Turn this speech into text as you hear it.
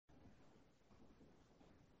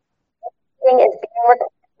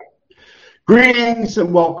Greetings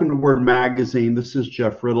and welcome to Word Magazine. This is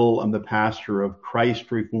Jeff Riddle. I'm the pastor of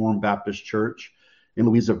Christ Reformed Baptist Church in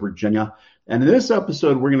Louisa, Virginia. And in this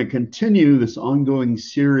episode, we're going to continue this ongoing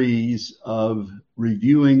series of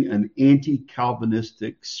reviewing an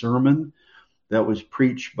anti-Calvinistic sermon that was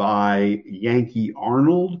preached by Yankee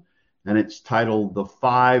Arnold, and it's titled The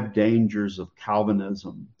 5 Dangers of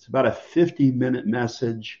Calvinism. It's about a 50-minute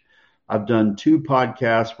message. I've done 2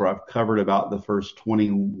 podcasts where I've covered about the first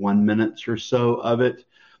 21 minutes or so of it,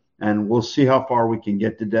 and we'll see how far we can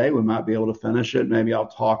get today. We might be able to finish it. Maybe I'll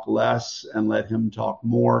talk less and let him talk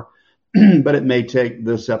more, but it may take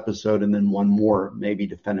this episode and then one more maybe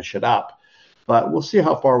to finish it up. But we'll see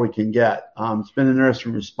how far we can get. It's been an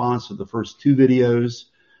interesting response to the first 2 videos.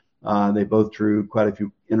 They both drew quite a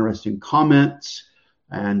few interesting comments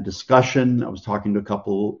and discussion. I was talking to a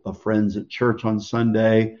couple of friends at church on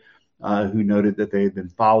Sunday who noted that they had been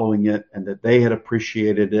following it and that they had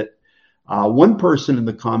appreciated it. One person in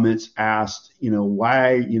the comments asked,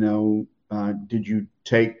 why, did you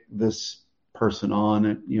take this person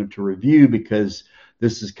on, to review, because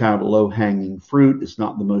this is kind of a low-hanging fruit. It's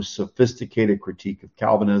not the most sophisticated critique of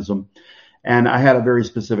Calvinism. And I had a very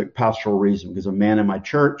specific pastoral reason, because a man in my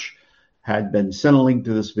church had been sent a link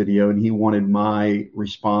to this video, and he wanted my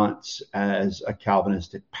response as a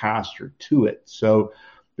Calvinistic pastor to it. So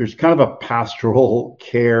there's kind of a pastoral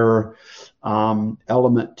care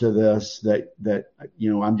element to this that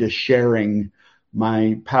I'm just sharing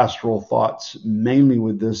my pastoral thoughts mainly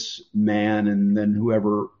with this man, and then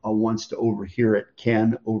whoever wants to overhear it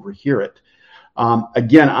can overhear it.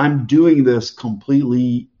 Again, I'm doing this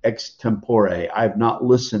completely extempore. I've not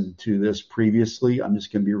listened to this previously. I'm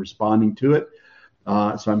just going to be responding to it.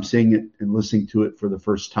 So I'm seeing it and listening to it for the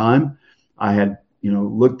first time. I had,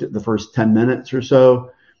 looked at the first 10 minutes or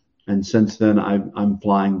so, and since then I'm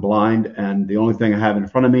flying blind. And the only thing I have in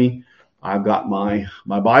front of me, I've got my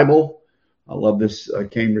Bible. I love this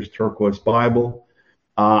Cambridge turquoise Bible.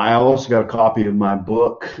 I also got a copy of my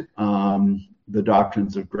book, The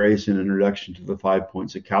Doctrines of Grace, an Introduction to the 5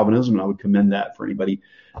 Points of Calvinism. And I would commend that for anybody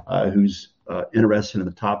who's interested in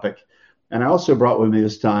the topic. And I also brought with me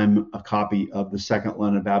this time a copy of the Second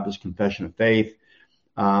London Baptist Confession of Faith.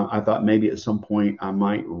 I thought maybe at some point I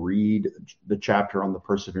might read the chapter on the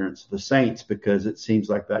perseverance of the saints, because it seems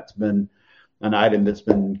like that's been an item that's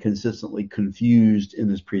been consistently confused in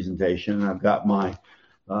this presentation. And I've got my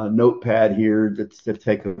notepad here to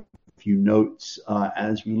take a few notes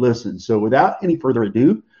as we listen. So without any further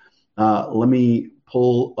ado, let me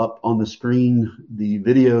pull up on the screen the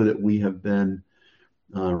video that we have been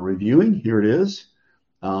reviewing. Here it is.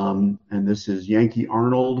 And this is Yankee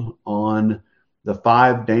Arnold on the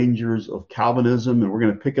 5 Dangers of Calvinism. And we're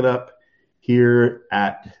going to pick it up here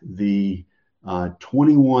at the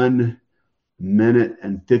 21 minute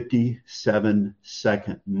and 57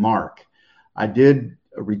 second mark. I did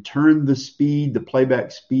return the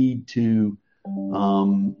playback speed to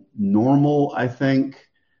normal, I think.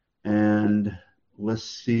 And let's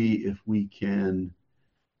see if we can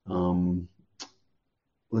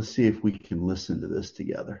listen to this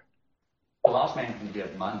together. A lost man can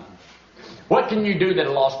give money. What can you do that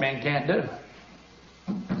a lost man can't do?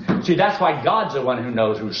 See, that's why God's the one who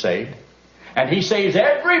knows who's saved. And he saves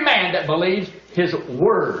every man that believes his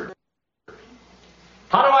word.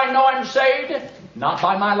 How do I know I'm saved? Not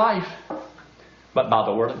by my life, but by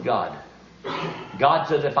the word of God. God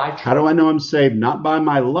says if I... How do I know I'm saved? Not by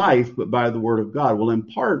my life, but by the word of God. Well, in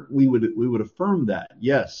part, we would affirm that.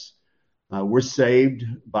 Yes, we're saved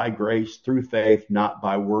by grace through faith, not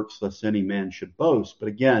by works, lest any man should boast. But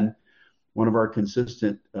again, one of our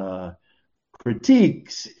consistent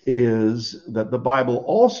critiques is that the Bible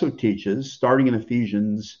also teaches, starting in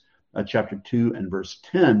Ephesians chapter 2 and verse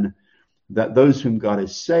 10, that those whom God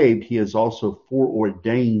has saved, he has also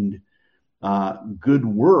foreordained good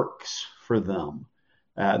works for them.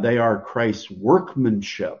 They are Christ's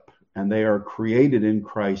workmanship, and they are created in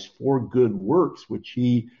Christ for good works, which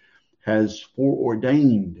he has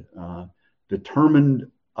foreordained, determined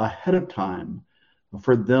ahead of time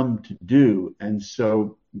for them to do. And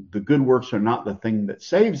so the good works are not the thing that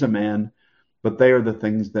saves a man, but they are the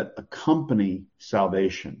things that accompany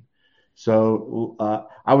salvation. So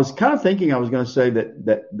I was kind of thinking I was going to say that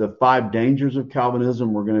the 5 dangers of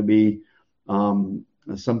Calvinism were going to be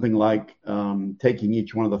something like taking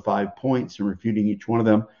each one of the 5 points and refuting each one of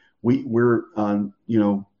them. We're more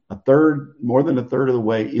than a third of the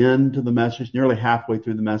way into the message, nearly halfway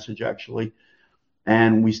through the message, actually.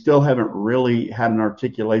 And we still haven't really had an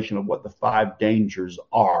articulation of what the 5 dangers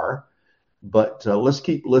are. But let's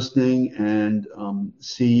keep listening and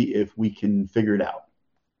see if we can figure it out.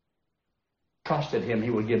 trusted him, he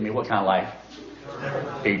would give me what kind of life?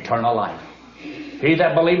 Eternal life. He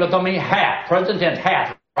that believeth on me hath, present tense,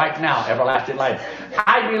 hath, right now, everlasting life.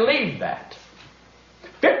 I believe that.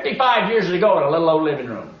 55 years ago in a little old living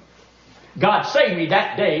room, God saved me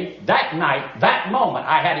that day, that night, that moment,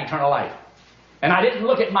 I had eternal life. And I didn't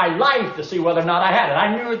look at my life to see whether or not I had it.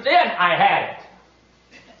 I knew then I had it.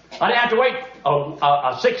 I didn't have to wait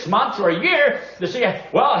 6 months or a year to see,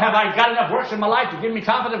 well, have I got enough works in my life to give me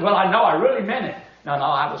confidence? Well, I know I really meant it. No,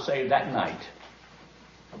 I was saved that night.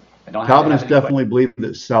 Calvinists definitely believe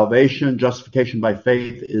that salvation, justification by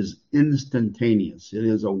faith, is instantaneous. It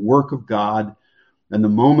is a work of God. And the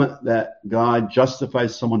moment that God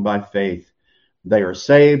justifies someone by faith, they are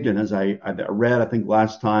saved. And as I read, I think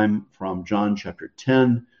last time from John chapter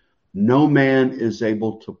 10, no man is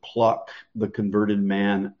able to pluck the converted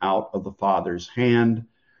man out of the Father's hand.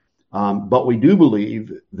 But we do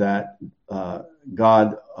believe that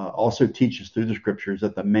God also teaches through the Scriptures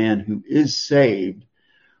that the man who is saved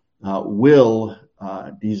will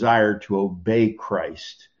desire to obey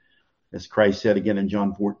Christ. As Christ said again in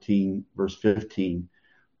John 14, verse 15,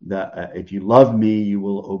 that if you love me, you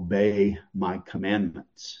will obey my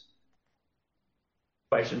commandments.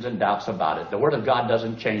 Questions and doubts about it. The Word of God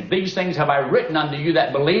doesn't change. These things have I written unto you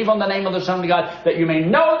that believe on the name of the Son of God, that you may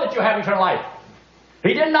know that you have eternal life.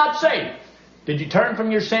 He did not say, did you turn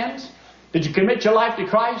from your sins? Did you commit your life to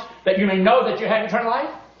Christ, that you may know that you have eternal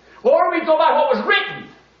life? Or we go by what was written,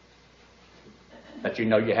 that you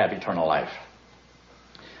know you have eternal life.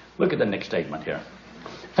 Look at the next statement here.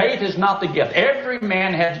 Faith is not the gift. Every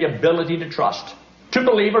man has the ability to trust, to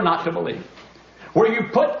believe or not to believe. Where you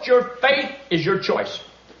put your faith is your choice.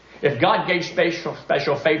 If God gave special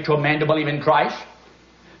faith to a man to believe in Christ,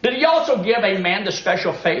 did he also give a man the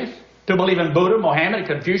special faith to believe in Buddha, Mohammed,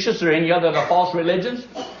 Confucius, or any other of the false religions?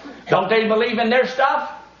 Don't they believe in their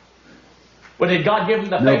stuff? Well, did God give them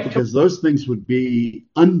the faith? No, because those things would be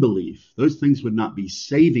unbelief. Those things would not be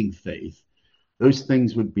saving faith. Those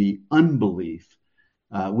things would be unbelief.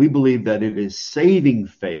 We believe that it is saving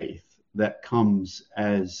faith that comes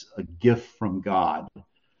as a gift from God,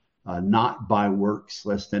 not by works,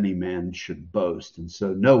 lest any man should boast. And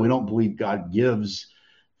so, no, we don't believe God gives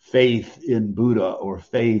faith in Buddha or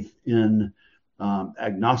faith in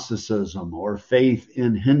agnosticism or faith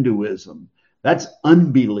in Hinduism. That's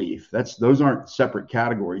unbelief. Those aren't separate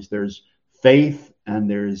categories. There's faith and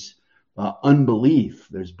there's unbelief.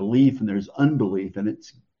 There's belief and there's unbelief. And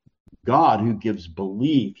it's God who gives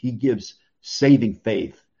belief. He gives saving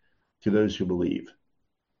faith to those who believe.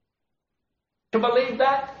 To believe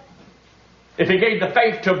that? If he gave the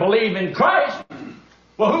faith to believe in Christ,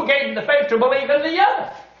 well, who gave him the faith to believe in the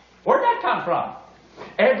other? Where'd that come from?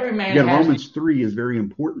 Every man Again, has... Romans 3 is very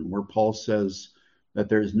important, where Paul says that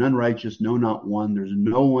there is none righteous, no, not one. There's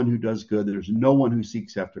no one who does good. There's no one who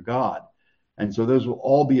seeks after God. And so those will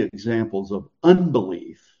all be examples of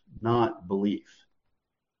unbelief, not belief.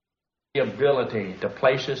 The ability to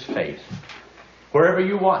place his faith wherever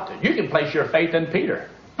you want to. You can place your faith in Peter.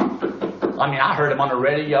 I mean, I heard him on the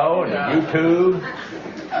radio and YouTube.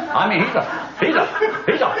 I mean,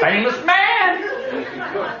 he's a famous man.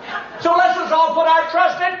 So let's just all put our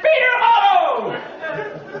trust in Peter Otto.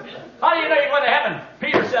 How do you know you're going to heaven?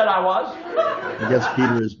 Peter said I was. I guess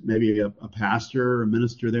Peter is maybe a pastor or a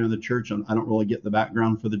minister there in the church. I don't really get the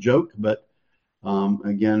background for the joke, but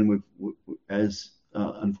again,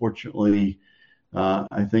 unfortunately,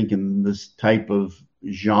 I think in this type of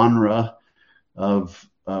genre of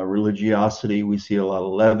religiosity, we see a lot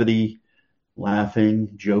of levity,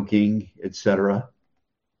 laughing, joking, etc.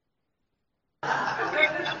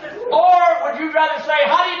 Or would you rather say,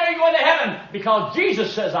 how do you know you're going to heaven? Because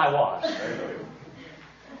Jesus says I was.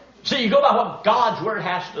 See, you go by what God's Word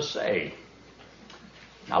has to say.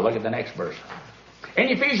 Now look at the next verse. In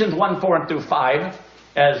Ephesians 1, 4 and through 5,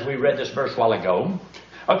 as we read this verse a while ago,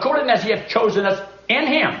 according as he hath chosen us in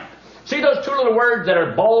him. See those two little words that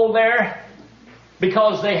are bold there?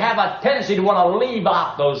 Because they have a tendency to want to leave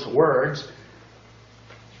out those words.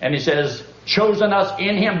 And he says, chosen us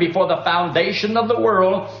in him before the foundation of the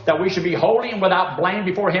world, that we should be holy and without blame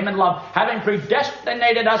before him in love, having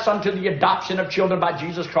predestinated us unto the adoption of children by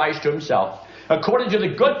Jesus Christ to himself, according to the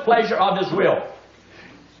good pleasure of his will.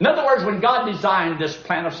 In other words, when God designed this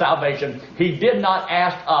plan of salvation, he did not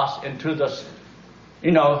ask us into this,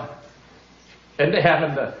 into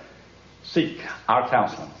heaven to seek our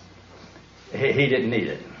counseling. He didn't need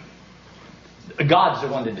it. God's the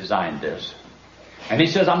one that designed this. And he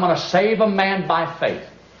says, I'm going to save a man by faith.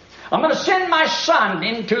 I'm going to send my Son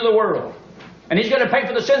into the world. And he's going to pay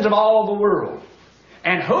for the sins of all the world.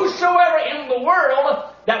 And whosoever in the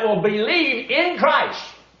world that will believe in Christ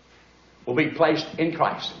will be placed in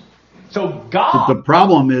Christ. So But God... the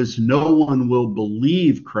problem is no one will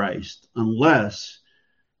believe Christ unless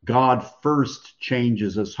God first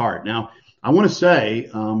changes his heart. Now, I want to say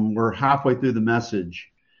we're halfway through the message,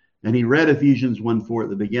 and he read Ephesians 1:4 at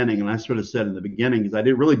the beginning, and I sort of said in the beginning, because I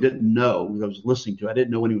really didn't know, because I was listening to it, I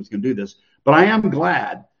didn't know when he was going to do this, but I am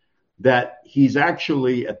glad that he's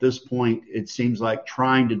actually, at this point, it seems like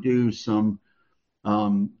trying to do some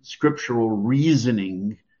scriptural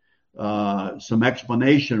reasoning, some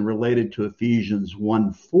explanation related to Ephesians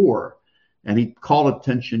 1:4. And he called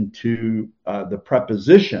attention to the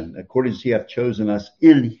preposition, according as he hath chosen us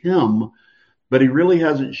in him, but he really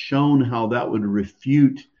hasn't shown how that would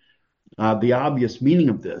refute the obvious meaning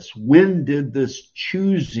of this. When did this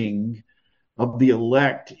choosing of the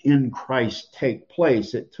elect in Christ take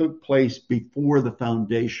place? It took place before the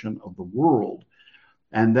foundation of the world.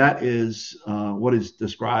 And that is what is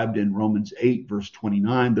described in Romans 8, verse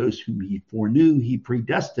 29. Those whom he foreknew, he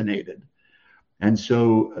predestinated. And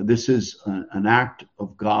so this is an act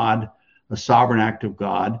of God, a sovereign act of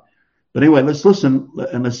God. But anyway, let's listen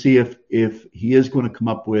and let's see if he is going to come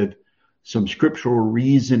up with some scriptural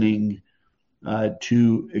reasoning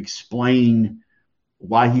to explain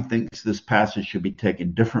why he thinks this passage should be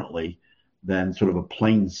taken differently than sort of a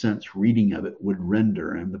plain sense reading of it would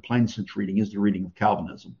render. And the plain sense reading is the reading of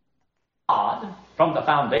Calvinism. God, from the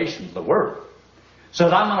foundation of the world,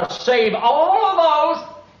 says, I'm going to save all of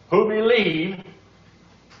those who believe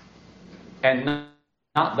and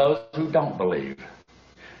not those who don't believe.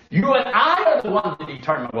 You and I are the ones that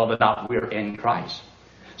determine whether or not we're in Christ.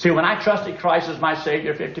 See, when I trusted Christ as my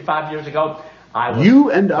Savior 55 years ago, you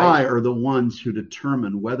and I are the ones who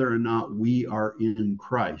determine whether or not we are in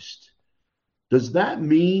Christ. Does that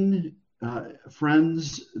mean,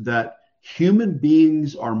 friends, that human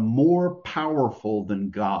beings are more powerful than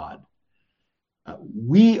God?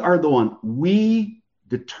 We are the one. We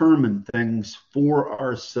determine things for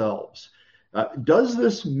ourselves. Does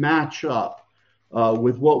this match up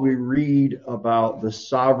with what we read about the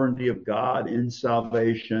sovereignty of God in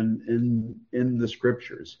salvation in the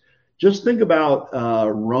scriptures? Just think about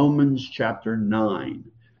Romans chapter 9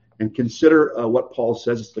 and consider what Paul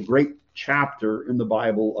says. It's the great chapter in the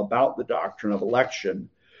Bible about the doctrine of election.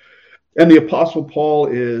 And the Apostle Paul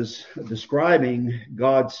is describing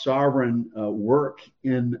God's sovereign work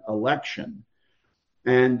in election.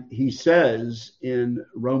 And he says in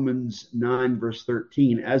Romans 9, verse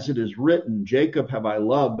 13, as it is written, Jacob have I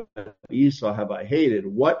loved, but Esau have I hated.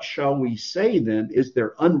 What shall we say then? Is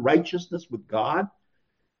there unrighteousness with God?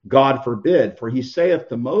 God forbid. For he saith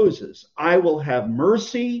to Moses, I will have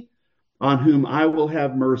mercy on whom I will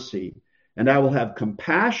have mercy, and I will have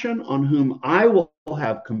compassion on whom I will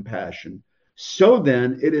have compassion. So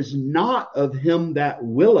then it is not of him that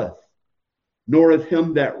willeth, nor of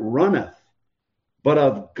him that runneth, but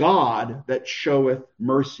of God that showeth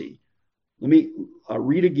mercy. Let me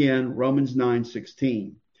read again Romans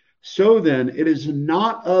 9:16. So then it is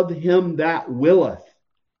not of him that willeth,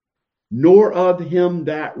 nor of him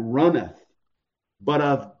that runneth, but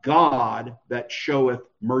of God that showeth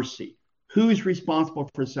mercy. Who is responsible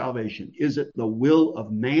for salvation? Is it the will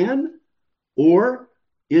of man, or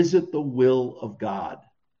is it the will of God?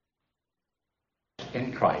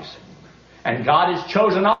 In Christ. And God has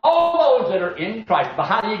chosen all those that are in Christ. But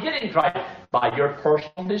how do you get in Christ? By your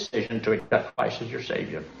personal decision to accept Christ as your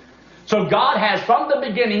Savior. So God has from the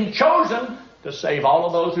beginning chosen to save all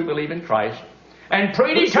of those who believe in Christ. And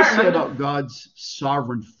predetermined... What's this say about God's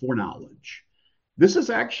sovereign foreknowledge? This is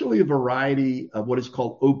actually a variety of what is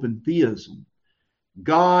called open theism.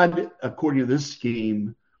 God, according to this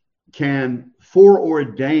scheme, can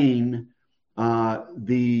foreordain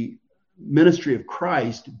the ministry of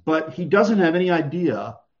Christ, but he doesn't have any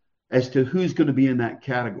idea as to who's going to be in that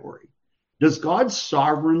category. Does God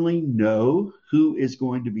sovereignly know who is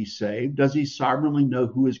going to be saved? Does he sovereignly know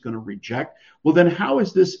who is going to reject? Well, then how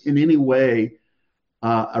is this in any way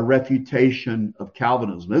a refutation of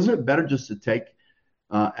Calvinism? Isn't it better just to take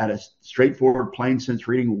at a straightforward, plain sense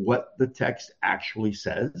reading what the text actually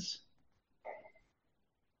says?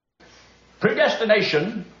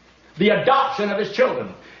 Predestination, the adoption of his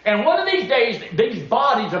children. And one of these days, these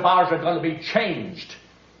bodies of ours are going to be changed.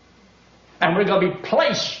 And we're going to be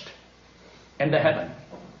placed into heaven.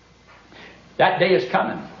 That day is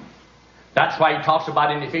coming. That's why he talks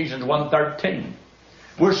about in Ephesians 1:13.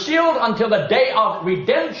 We're sealed until the day of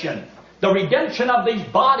redemption. The redemption of these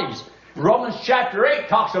bodies. Romans chapter 8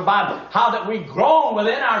 talks about how that we groan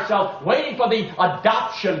within ourselves, waiting for the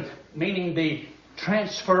adoption, meaning the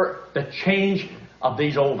transfer, the change of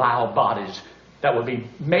these old vile bodies that will be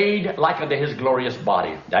made like unto his glorious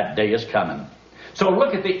body. That day is coming. So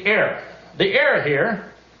look at the error. the error here,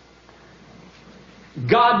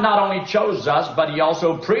 God not only chose us, but He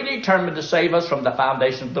also predetermined to save us from the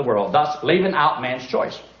foundation of the world, thus leaving out man's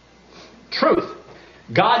choice. Truth.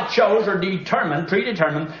 God chose or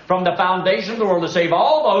predetermined from the foundation of the world to save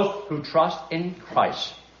all those who trust in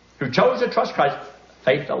Christ. Who chose to trust Christ,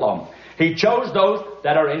 faith alone. He chose those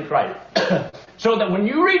that are in Christ. So that when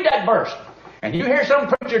you read that verse, and you hear some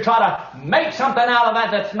preacher try to make something out of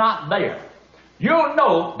that that's not there, you'll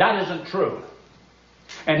know that isn't true.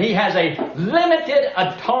 And he has a limited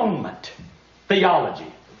atonement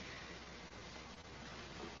theology.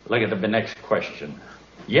 Look at the next question.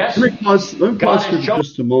 Yes. Let me pause for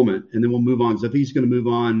just a moment, and then we'll move on. So I think he's going to move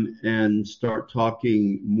on and start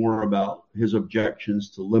talking more about his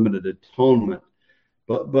objections to limited atonement.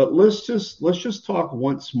 But let's just talk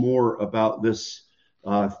once more about this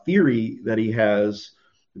theory that he has,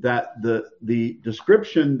 that the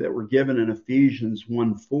description that we're given in Ephesians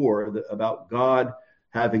 1:4 about God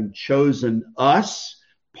having chosen us.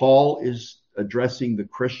 Paul is addressing the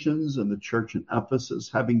Christians and the church in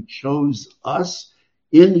Ephesus, having chose us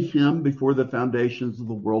in him before the foundations of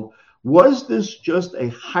the world. Was this just a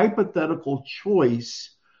hypothetical choice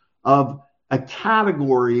of a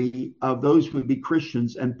category of those who would be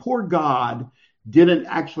Christians, and poor God didn't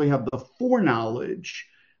actually have the foreknowledge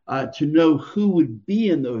to know who would be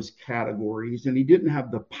in those categories, and he didn't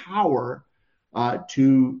have the power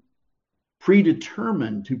to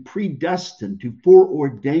predetermine, to predestine, to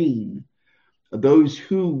foreordain those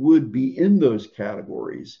who would be in those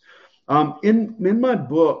categories. In my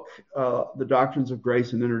book, The Doctrines of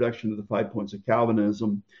Grace and Introduction to the 5 Points of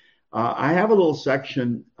Calvinism, I have a little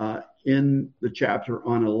section in the chapter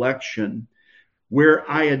on election where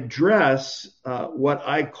I address what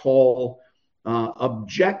I call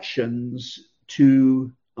objections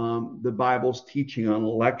to the Bible's teaching on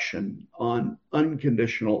election, on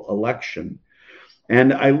unconditional election.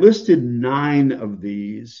 And I listed 9 of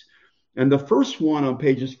these. And the first one on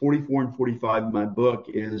pages 44 and 45 of my book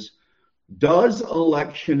is, does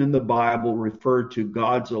election in the Bible refer to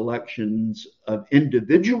God's elections of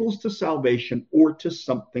individuals to salvation or to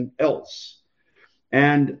something else?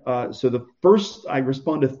 And so the first, I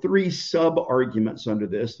respond to 3 sub-arguments under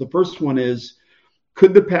this. The first one is,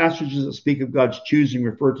 could the passages that speak of God's choosing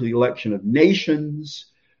refer to the election of nations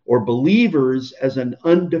or believers as an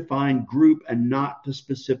undefined group and not to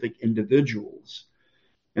specific individuals?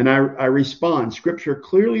 And I respond, Scripture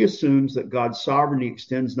clearly assumes that God's sovereignty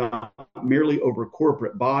extends not merely over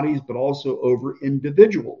corporate bodies, but also over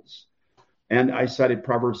individuals. And I cited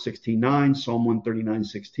Proverbs 16:9, Psalm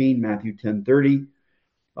 139:16, Matthew 10:30.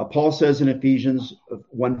 Paul says in Ephesians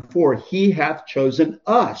 1:4, he hath chosen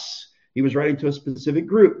us. He was writing to a specific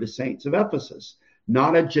group, the saints of Ephesus,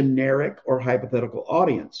 not a generic or hypothetical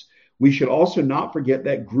audience. We should also not forget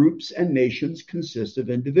that groups and nations consist of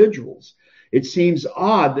individuals. It seems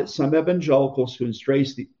odd that some evangelicals who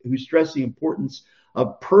stress the importance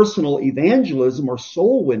of personal evangelism or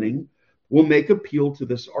soul winning will make appeal to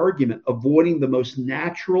this argument, avoiding the most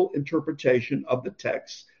natural interpretation of the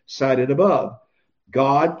text cited above.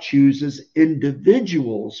 God chooses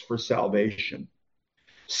individuals for salvation.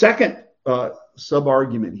 Second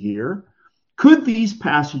sub-argument here, could these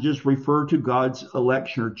passages refer to God's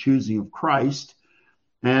election or choosing of Christ?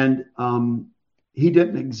 And he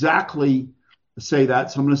didn't exactly say that,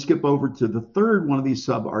 so I'm going to skip over to the third one of these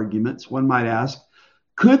sub-arguments. One might ask,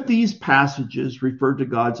 could these passages refer to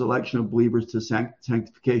God's election of believers to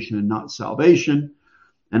sanctification and not salvation?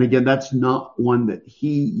 And again, that's not one that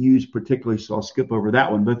he used particularly, so I'll skip over that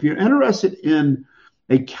one. But if you're interested in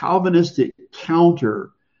a Calvinistic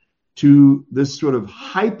counter to this sort of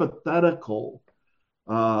hypothetical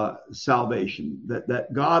salvation,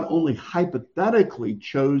 that God only hypothetically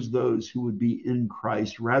chose those who would be in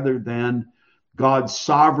Christ rather than God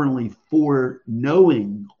sovereignly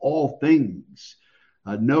foreknowing all things,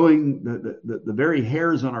 knowing that the very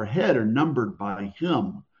hairs on our head are numbered by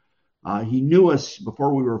him. He knew us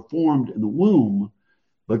before we were formed in the womb,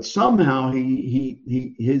 but somehow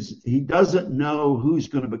he doesn't know who's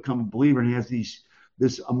going to become a believer, and he has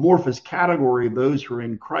this amorphous category of those who are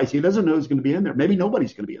in Christ. He doesn't know who's going to be in there. Maybe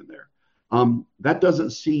nobody's going to be in there. That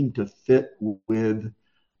doesn't seem to fit with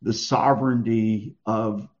the sovereignty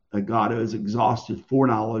of a God who has exhausted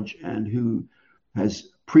foreknowledge and who has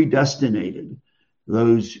predestinated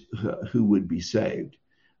those who would be saved.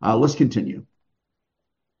 Let's continue.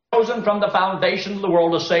 Chosen from the foundation of the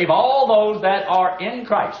world to save all those that are in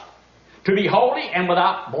Christ, to be holy and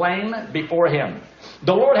without blame before him.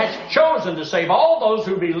 The Lord has chosen to save all those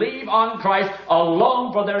who believe on Christ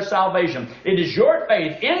alone for their salvation. It is your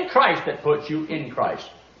faith in Christ that puts you in Christ.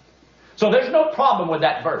 So there's no problem with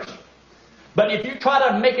that verse. But if you try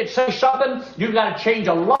to make it say something, you've got to change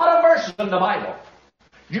a lot of verses in the Bible.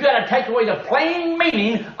 You've got to take away the plain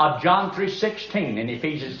meaning of John 3:16 and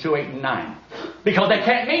Ephesians 2:8 and 9. Because they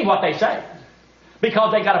can't mean what they say.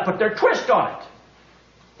 Because they got to put their twist on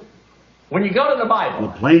it. When you go to the Bible,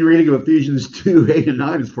 the plain reading of Ephesians 2:8 and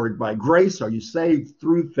 9 is, for by grace are you saved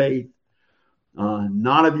through faith,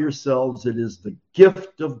 not of yourselves. It is the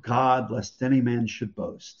gift of God, lest any man should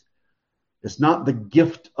boast. It's not the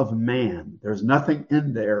gift of man. There's nothing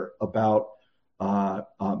in there about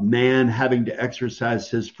man having to exercise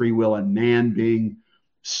his free will and man being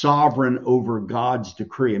sovereign over God's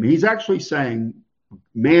decree. I mean, he's actually saying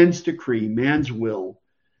man's decree, man's will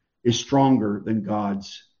is stronger than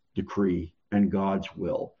God's decree and God's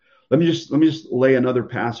will. Let me just lay another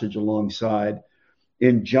passage alongside.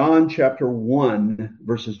 In John chapter 1,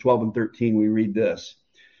 verses 12 and 13, we read this.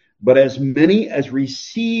 But as many as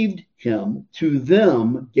received him, to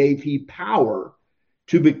them gave he power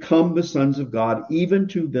to become the sons of God, even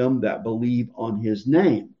to them that believe on his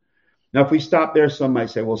name. Now, if we stop there, some might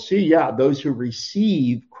say, well, see, yeah, those who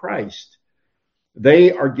receive Christ,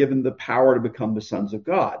 they are given the power to become the sons of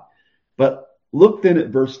God. But look then at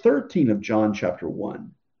verse 13 of John chapter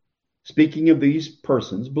 1. Speaking of these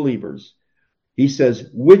persons, believers, he says,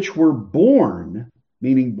 which were born,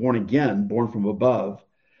 meaning born again, born from above,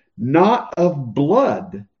 not of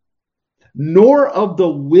blood, nor of the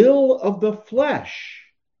will of the flesh,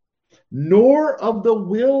 nor of the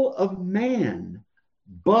will of man,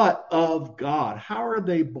 but of God. How are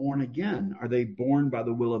they born again? Are they born by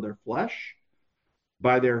the will of their flesh?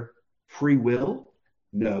 By their free will?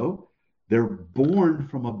 No. They're born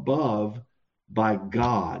from above by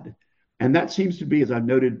God. And that seems to be, as I've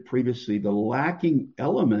noted previously, the lacking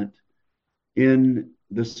element in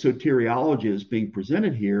the soteriology that's being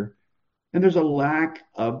presented here. And there's a lack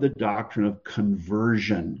of the doctrine of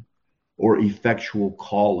conversion or effectual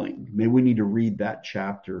calling. Maybe we need to read that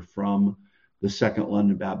chapter from the Second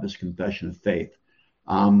London Baptist Confession of Faith.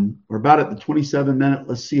 We're about at the 27-minute.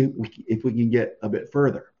 Let's see if we can get a bit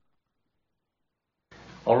further.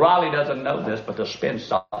 Well, Riley doesn't know this, but the spin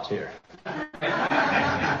stops here.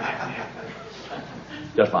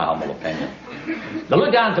 Just my humble opinion. Now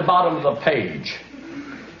look down at the bottom of the page.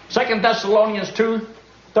 2 Thessalonians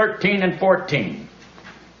 2:13 and 14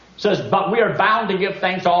 says, but we are bound to give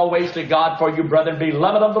thanks always to God for you, brethren,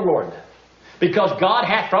 beloved of the Lord, because God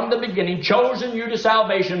hath from the beginning chosen you to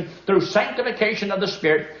salvation through sanctification of the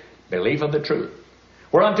Spirit, belief of the truth,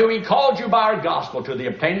 whereunto he called you by our gospel to the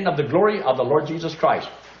obtaining of the glory of the Lord Jesus Christ.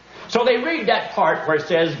 So they read that part where it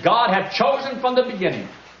says, God hath chosen from the beginning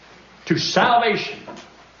to salvation.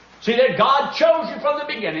 See that God chose you from the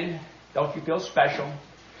beginning. Don't you feel special?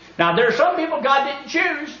 Now, there are some people God didn't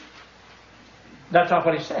choose. That's not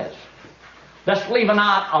what he says. That's leaving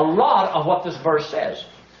out a lot of what this verse says.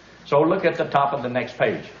 So look at the top of the next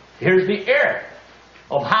page. Here's the error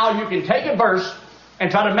of how you can take a verse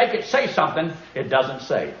and try to make it say something it doesn't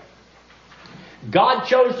say. God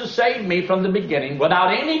chose to save me from the beginning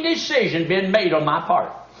without any decision being made on my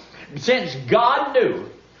part. Since God knew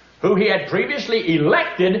who he had previously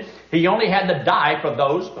elected, he only had to die for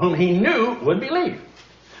those whom he knew would believe.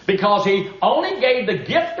 Because he only gave the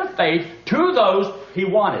gift of faith to those he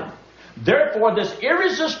wanted. Therefore, this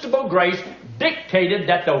irresistible grace dictated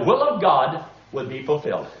that the will of God would be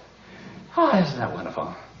fulfilled. Oh, isn't that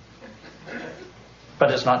wonderful?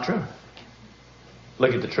 But it's not true.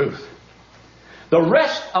 Look at the truth. The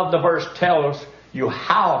rest of the verse tells you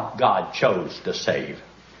how God chose to save.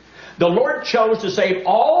 The Lord chose to save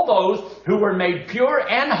all those who were made pure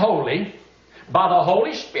and holy by the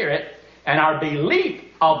Holy Spirit and our belief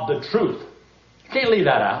of the truth. You can't leave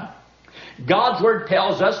that out. God's Word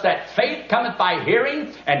tells us that faith cometh by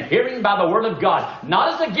hearing, and hearing by the Word of God.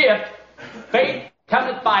 Not as a gift. Faith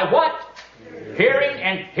cometh by what? Hearing,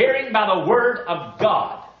 and hearing by the Word of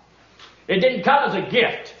God. It didn't come as a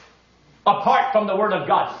gift apart from the Word of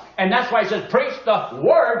God. And that's why he says, preach the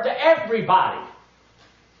Word to everybody.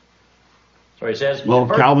 So he says... Well,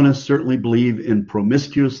 Calvinists certainly believe in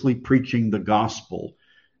promiscuously preaching the gospel.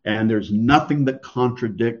 And there's nothing that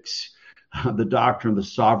contradicts the doctrine of the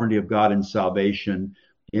sovereignty of God in salvation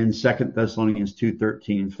in 2 Thessalonians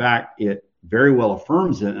 2:13. In fact, it very well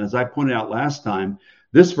affirms it. And as I pointed out last time,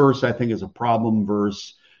 this verse, I think, is a problem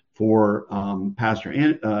verse for Pastor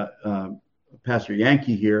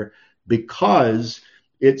Yankee here, because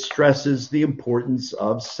it stresses the importance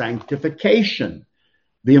of sanctification,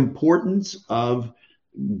 the importance of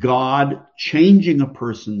God changing a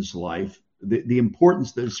person's life, the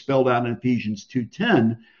importance that is spelled out in Ephesians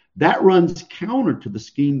 2:10. That runs counter to the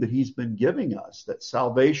scheme that he's been giving us, that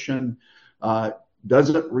salvation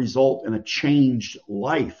doesn't result in a changed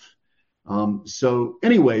life. So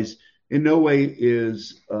anyways, in no way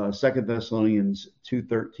is 2 Thessalonians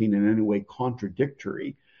 2:13 in any way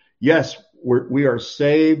contradictory. Yes, we are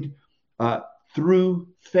saved through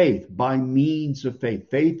faith, by means of faith.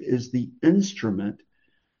 Faith is the instrument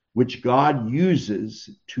which God uses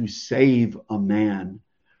to save a man.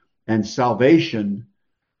 And salvation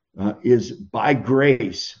is by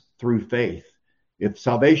grace through faith. If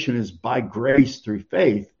salvation is by grace through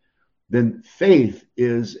faith, then faith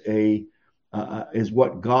is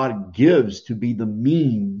what God gives to be the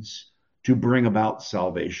means to bring about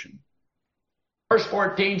salvation. Verse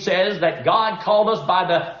 14 says that God called us by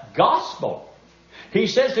the gospel. He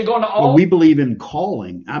says to go into all... Well, we believe in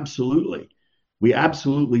calling, absolutely. We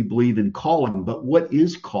absolutely believe in calling, but what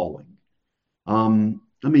is calling?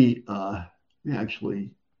 Let me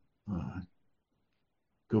actually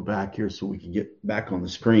go back here so we can get back on the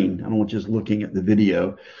screen. I don't want just looking at the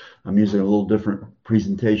video. I'm using a little different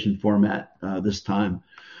presentation format this time.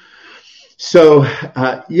 So,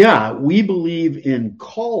 we believe in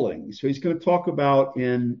calling. So he's going to talk about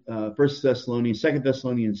in 2 Thessalonians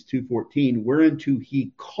 2:14, whereunto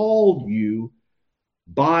he called you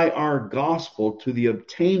by our gospel to the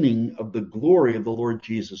obtaining of the glory of the Lord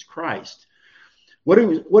Jesus Christ.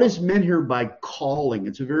 What is meant here by calling?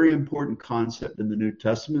 It's a very important concept in the New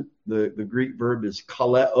Testament. The Greek verb is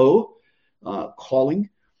kaleo, calling.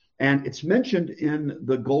 And it's mentioned in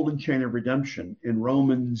the golden chain of redemption in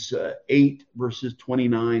Romans 8, verses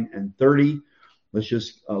 29 and 30. Let's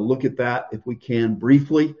just look at that if we can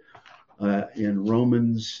briefly. In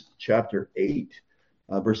Romans chapter 8,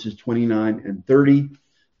 verses 29 and 30,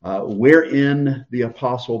 wherein the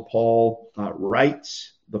Apostle Paul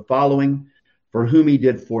writes the following: For whom he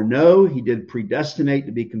did foreknow, he did predestinate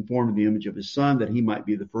to be conformed to the image of his Son, that he might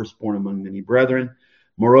be the firstborn among many brethren.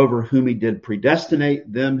 Moreover, whom he did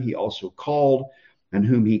predestinate, them he also called. And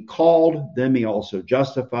whom he called, them he also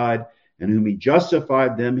justified. And whom he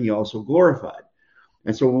justified, them he also glorified.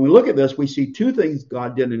 And so when we look at this, we see two things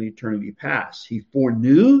God did in eternity past. He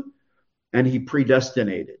foreknew and he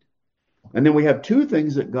predestinated. And then we have two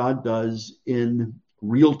things that God does in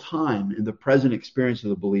real time, in the present experience of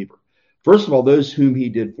the believer. First of all, those whom he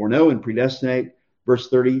did foreknow and predestinate, verse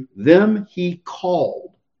 30, them he called.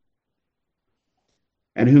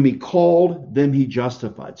 And whom he called, them he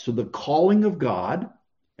justified. So the calling of God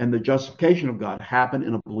and the justification of God happen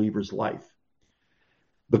in a believer's life.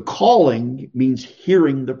 The calling means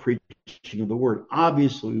hearing the preaching of the word.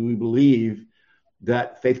 Obviously, we believe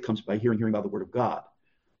that faith comes by hearing by the word of God.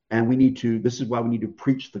 And this is why we need to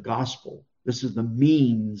preach the gospel. This is the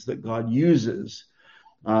means that God uses.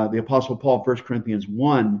 The Apostle Paul, 1 Corinthians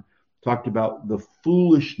 1, talked about the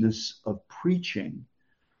foolishness of preaching.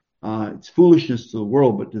 It's foolishness to the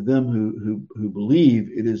world, but to them who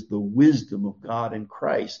believe, it is the wisdom of God in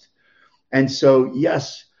Christ. And so,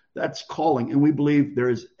 yes, that's calling. And we believe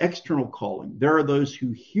there is external calling. There are those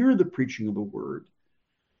who hear the preaching of the word,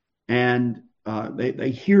 and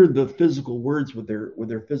they hear the physical words with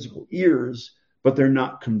their physical ears, but they're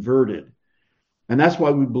not converted. And that's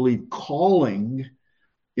why we believe calling,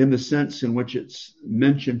 in the sense in which it's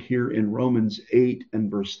mentioned here in Romans 8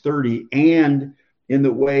 and verse 30, and in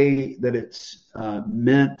the way that it's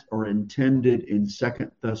meant or intended in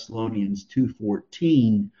 2 Thessalonians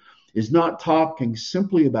 2:14, is not talking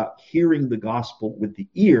simply about hearing the gospel with the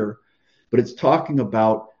ear, but it's talking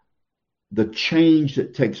about the change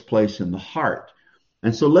that takes place in the heart.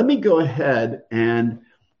 And so let me go ahead and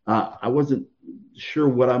I wasn't sure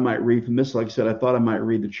what I might read from this. Like I said, I thought I might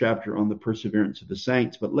read the chapter on the perseverance of the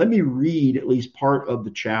saints, but let me read at least part of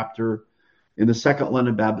the chapter in the Second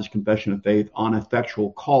London Baptist Confession of Faith on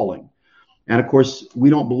effectual calling. And of course, we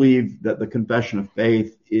don't believe that the Confession of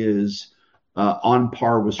Faith is on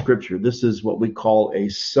par with Scripture. This is what we call a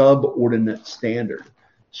subordinate standard.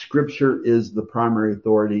 Scripture is the primary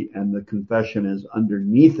authority and the confession is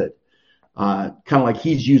underneath it. Kind of like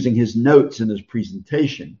he's using his notes in his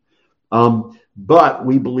presentation. But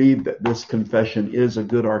we believe that this confession is a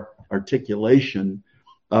good articulation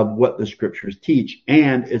of what the Scriptures teach,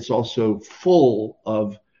 and it's also full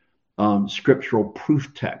of scriptural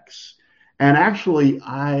proof texts. And actually,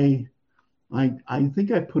 I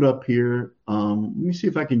think I put up here. Let me see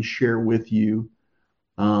if I can share with you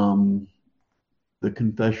the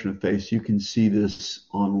Confession of Faith, so you can see this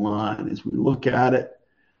online as we look at it.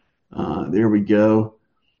 There we go.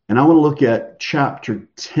 And I want to look at chapter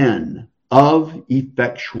 10 of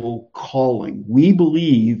effectual calling. We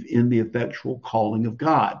believe in the effectual calling of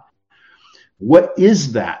God. What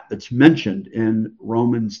is that that's mentioned in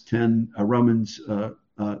Romans 10,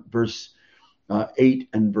 verse 8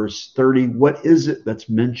 and verse 30. What is it that's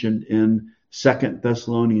mentioned in 2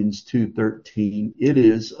 Thessalonians 2:13? It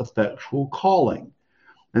is effectual calling.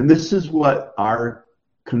 And this is what our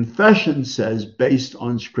confession says based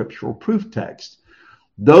on scriptural proof text.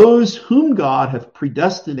 Those whom God hath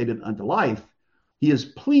predestinated unto life, he is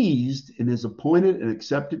pleased in his appointed and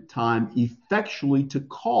accepted time effectually to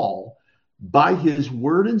call by his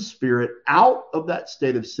word and spirit out of that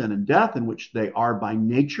state of sin and death in which they are by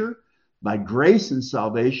nature, by grace and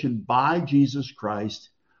salvation, by Jesus Christ,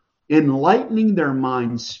 enlightening their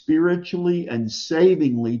minds spiritually and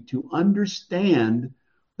savingly to understand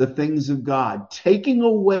the things of God, taking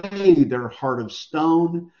away their heart of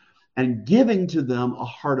stone and giving to them a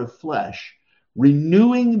heart of flesh,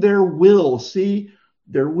 renewing their will. See,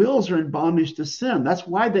 their wills are in bondage to sin. That's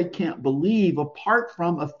why they can't believe apart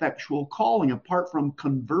from effectual calling, apart from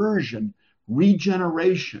conversion,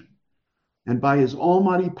 regeneration, and by his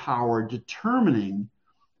almighty power determining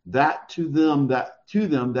that to them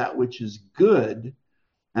that which is good,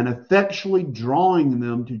 and effectually drawing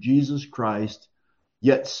them to Jesus Christ,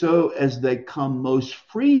 yet so as they come most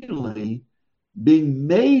freely, being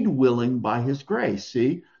made willing by his grace.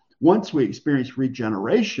 See, once we experience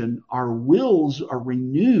regeneration, our wills are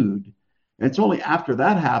renewed. And it's only after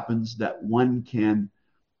that happens that one can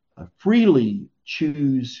freely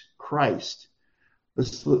choose Christ.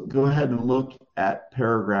 Let's go ahead and look at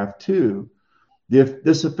paragraph 2.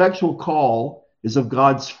 This effectual call is of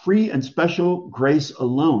God's free and special grace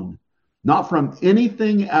alone, not from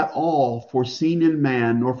anything at all foreseen in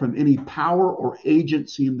man, nor from any power or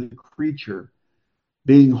agency in the creature,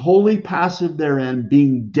 being wholly passive therein,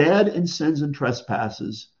 being dead in sins and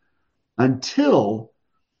trespasses, until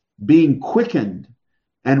being quickened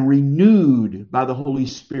and renewed by the Holy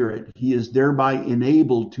Spirit, he is thereby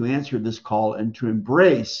enabled to answer this call and to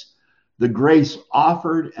embrace the grace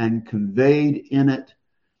offered and conveyed in it,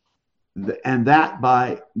 and that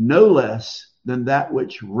by no less than that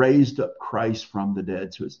which raised up Christ from the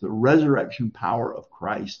dead. So it's the resurrection power of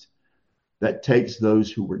Christ that takes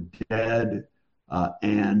those who were dead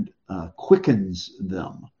and quickens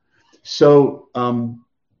them. So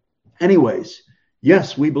anyways,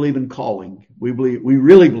 yes, we believe in calling. We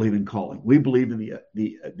really believe in calling. We believe in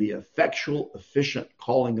the effectual, efficient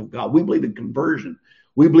calling of God. We believe in conversion.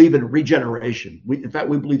 We believe in regeneration. In fact,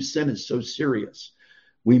 we believe sin is so serious.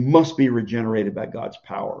 We must be regenerated by God's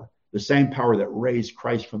power, the same power that raised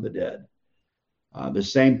Christ from the dead, the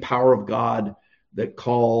same power of God that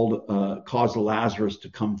caused Lazarus to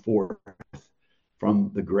come forth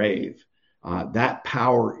from the grave. That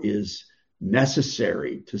power is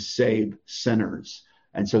necessary to save sinners.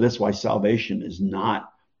 And so that's why salvation is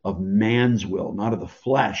not of man's will, not of the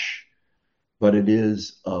flesh, but it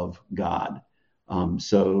is of God.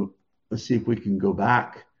 So let's see if we can go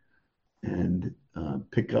back and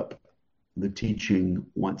pick up the teaching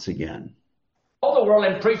once again. All the world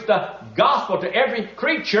and preach the gospel to every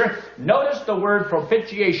creature. Notice the word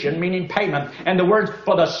propitiation, meaning payment, and the words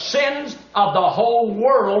for the sins of the whole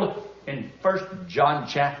world in 1 John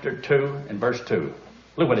chapter 2 and verse 2.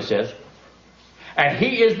 Look what it says. And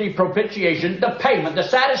he is the propitiation, the payment, the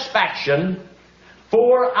satisfaction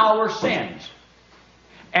for our sins.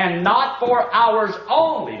 And not for ours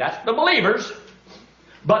only, that's the believers,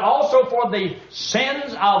 but also for the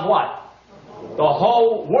sins of what? The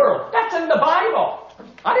whole world. That's in the Bible.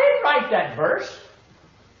 I didn't write that verse.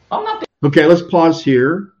 I'm not. Okay, let's pause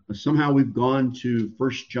here. Somehow we've gone to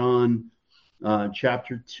 1 John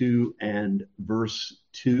chapter 2 and verse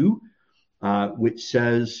 2, which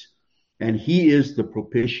says, and he is the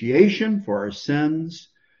propitiation for our sins,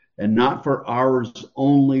 and not for ours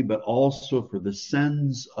only, but also for the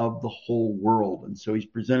sins of the whole world. And so he's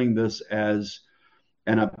presenting this as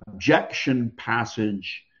an objection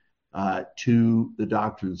passage to the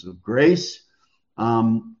doctrines of grace.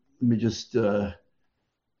 Let me just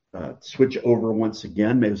switch over once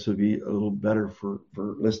again. Maybe this will be a little better for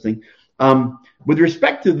listening. With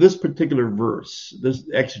respect to this particular verse, this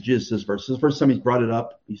exegesis verse, this is the first time he's brought it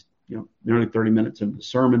up. He's nearly 30 minutes into the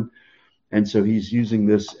sermon. And so he's using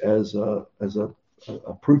this as a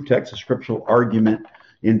proof text, a scriptural argument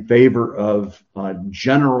in favor of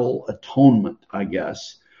general atonement, I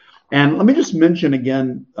guess. And let me just mention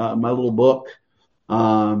again my little book,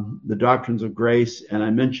 The Doctrines of Grace. And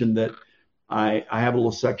I mentioned that I have a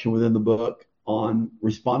little section within the book on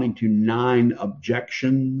responding to 9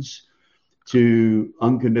 objections to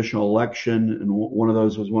unconditional election. And one of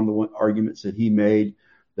those was one of the arguments that he made,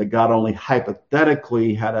 that God only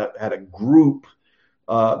hypothetically had a group,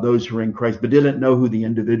 those who are in Christ, but didn't know who the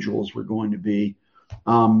individuals were going to be.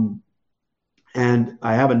 And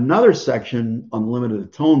I have another section on limited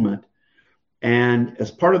atonement. And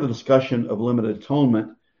as part of the discussion of limited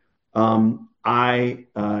atonement, I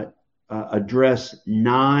address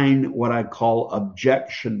 9 what I call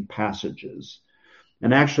objection passages.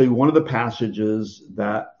 And actually, one of the passages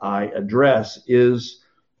that I address is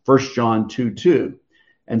 1 John 2:2.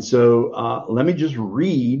 And so let me just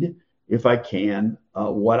read, if I can,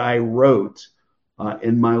 what I wrote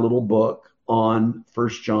in my little book on 1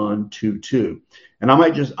 John 2:2. And I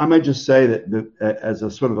might just say that as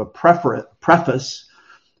a sort of a preface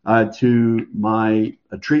to my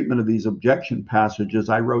treatment of these objection passages,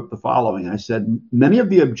 I wrote the following. I said, many of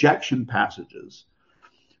the objection passages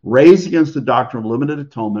raised against the doctrine of limited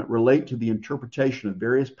atonement relate to the interpretation of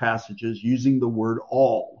various passages using the word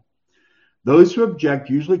all. Those who object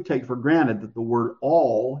usually take for granted that the word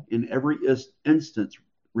all in every instance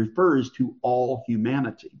refers to all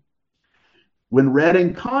humanity. When read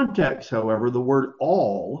in context, however, the word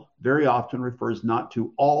all very often refers not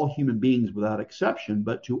to all human beings without exception,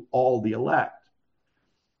 but to all the elect.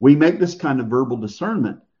 We make this kind of verbal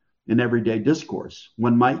discernment in everyday discourse.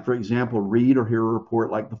 One might, for example, read or hear a report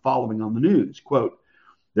like the following on the news. Quote,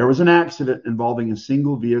 there was an accident involving a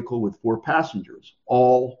single vehicle with 4 passengers.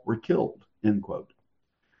 All were killed, end quote.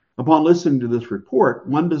 Upon listening to this report,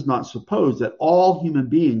 one does not suppose that all human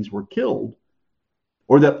beings were killed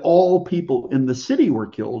or that all people in the city were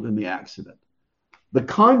killed in the accident. The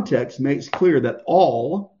context makes clear that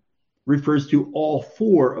all refers to all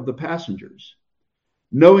 4 of the passengers.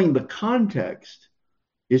 Knowing the context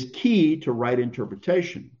is key to right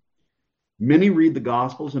interpretation. Many read the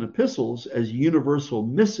Gospels and epistles as universal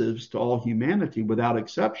missives to all humanity without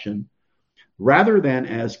exception, rather than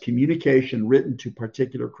as communication written to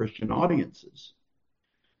particular Christian audiences.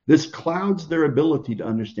 This clouds their ability to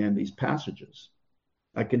understand these passages.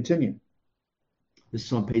 I continue. This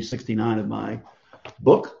is on page 69 of my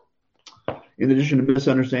book. In addition to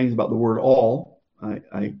misunderstandings about the word all,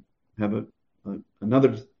 I have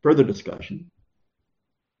another further discussion.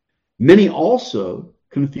 Many also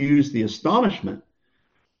confuse the astonishment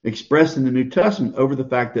expressed in the New Testament over the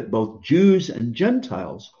fact that both Jews and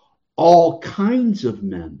Gentiles, all kinds of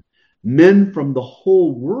men from the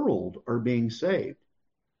whole world, are being saved.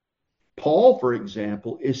 Paul, for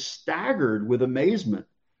example, is staggered with amazement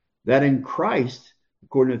that in Christ,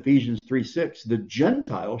 according to Ephesians 3:6, the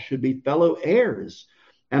Gentiles should be fellow heirs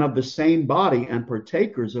and of the same body and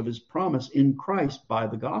partakers of his promise in Christ by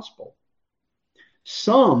the gospel.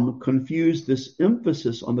 Some confuse this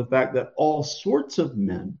emphasis on the fact that all sorts of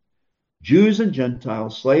men, Jews and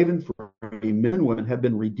Gentiles, slave and free, men and women, have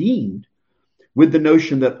been redeemed, with the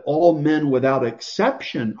notion that all men without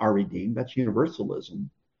exception are redeemed. That's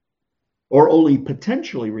universalism. Or only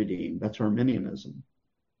potentially redeemed. That's Arminianism.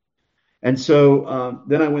 And so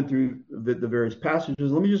then I went through the various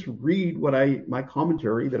passages. Let me just read my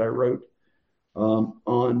commentary that I wrote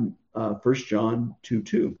on 1 John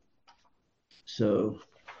 2:2. So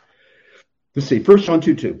let's see, 1 John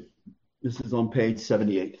 2:2. This is on page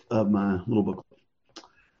 78 of my little book.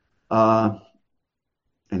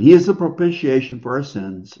 And he is the propitiation for our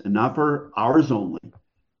sins, and not for ours only,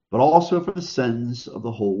 but also for the sins of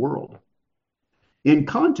the whole world. In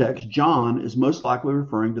context, John is most likely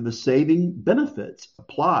referring to the saving benefits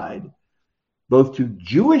applied both to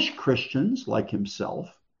Jewish Christians like himself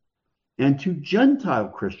and to Gentile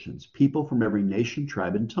Christians, people from every nation,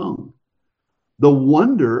 tribe, and tongue. The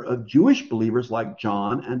wonder of Jewish believers like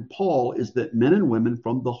John and Paul is that men and women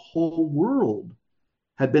from the whole world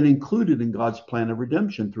have been included in God's plan of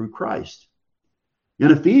redemption through Christ.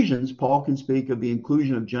 In Ephesians, Paul can speak of the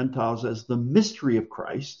inclusion of Gentiles as the mystery of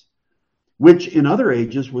Christ, which in other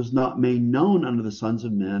ages was not made known unto the sons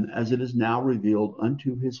of men, as it is now revealed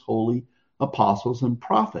unto his holy apostles and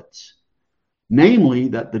prophets. Namely,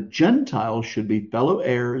 that the Gentiles should be fellow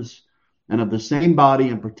heirs and of the same body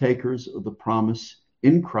and partakers of the promise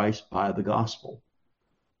in Christ by the gospel.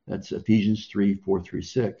 That's Ephesians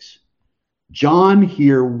 3:4-6. John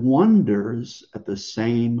here wonders at the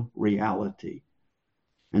same reality.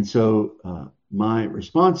 And so my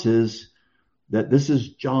response is that this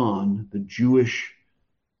is John, the Jewish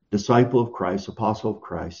disciple of Christ, apostle of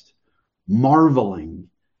Christ, marveling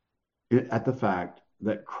at the fact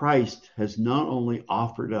that Christ has not only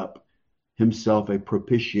offered up himself a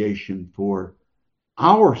propitiation for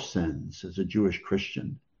our sins as a Jewish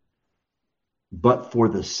Christian, but for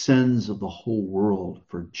the sins of the whole world,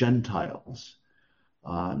 for Gentiles,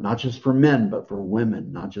 not just for men, but for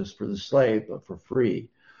women, not just for the slave, but for free,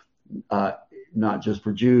 not just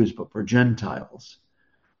for Jews, but for Gentiles.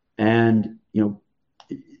 And,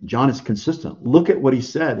 John is consistent. Look at what he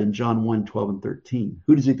said in John 1:12 and 13.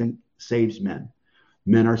 Who does he think saves men?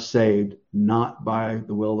 Men are saved not by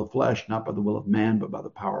the will of the flesh, not by the will of man, but by the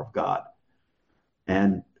power of God.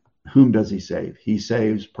 And whom does he save? He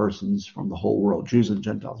saves persons from the whole world, Jews and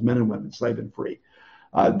Gentiles, men and women, slave and free.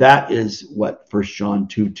 That is what 1 John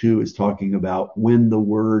 2:2 is talking about when the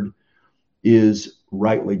word is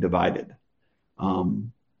rightly divided.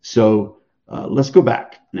 So let's go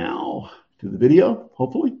back now to the video,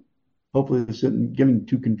 hopefully. Hopefully this isn't getting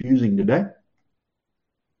too confusing today.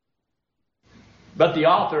 But the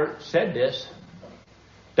author said this,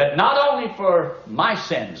 that not only for my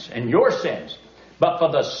sins and your sins, but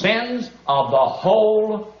for the sins of the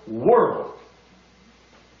whole world.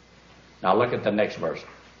 Now look at the next verse.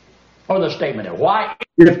 Or the statement here. Why?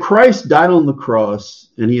 If Christ died on the cross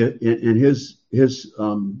and his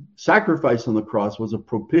sacrifice on the cross was a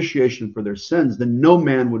propitiation for their sins, then no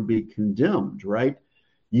man would be condemned, right?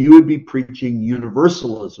 You would be preaching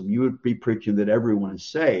universalism. You would be preaching that everyone is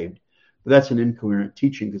saved. But that's an incoherent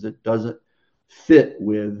teaching because it doesn't fit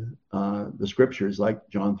with the scriptures like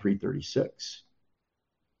John 3:36.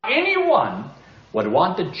 Anyone would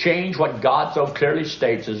want to change what God so clearly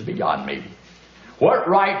states is beyond me. What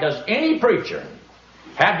right does any preacher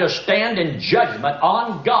have to stand in judgment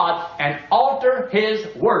on God and alter his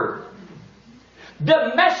word?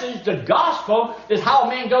 The message, the gospel, is how a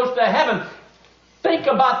man goes to heaven. Think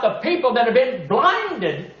about the people that have been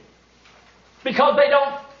blinded because they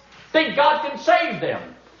don't think God can save them,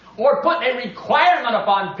 or put a requirement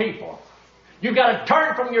upon people. You've got to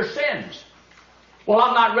turn from your sins. Well,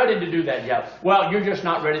 I'm not ready to do that yet. Well, you're just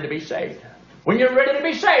not ready to be saved. When you're ready to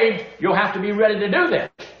be saved, you'll have to be ready to do this.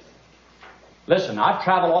 Listen, I've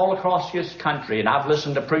traveled all across this country, and I've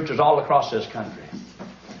listened to preachers all across this country.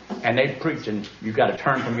 And they preach, and you've got to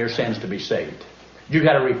turn from your sins to be saved. You've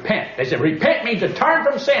got to repent. They said repent means to turn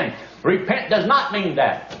from sin. Repent does not mean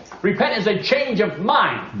that. Repent is a change of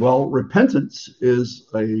mind. Well, repentance is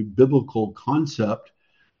a biblical concept.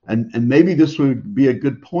 And maybe this would be a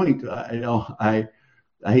good point. I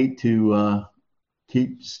hate to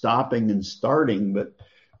keep stopping and starting,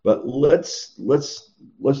 but let's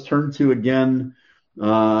turn to again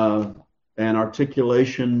an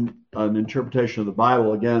articulation, an interpretation of the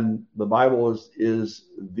Bible. Again, the Bible is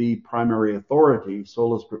the primary authority,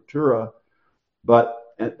 sola scriptura, but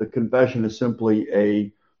the confession is simply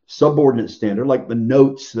a subordinate standard, like the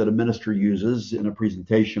notes that a minister uses in a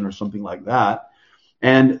presentation or something like that.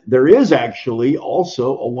 And there is actually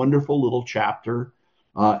also a wonderful little chapter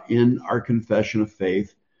in our confession of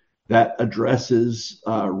faith that addresses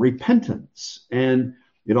repentance, and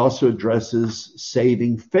it also addresses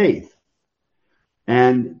saving faith.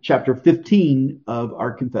 And chapter 15 of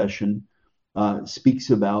our confession speaks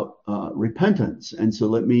about repentance. And so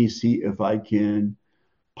let me see if I can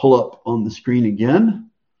pull up on the screen again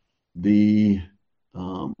the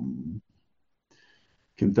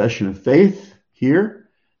confession of faith here.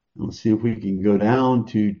 Let's see if we can go down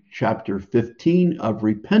to chapter 15 of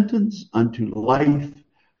repentance unto life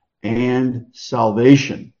and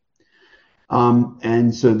salvation.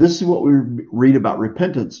 And so this is what we read about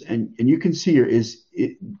repentance. And you can see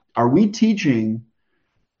here are we teaching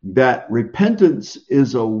that repentance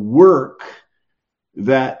is a work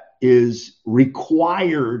that is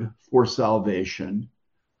required for salvation?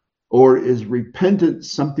 Or is repentance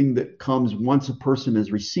something that comes once a person has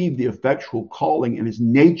received the effectual calling and his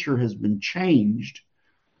nature has been changed,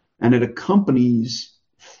 and it accompanies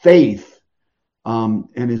faith and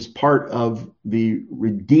is part of the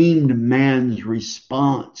redeemed man's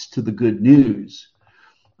response to the good news?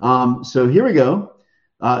 So here we go.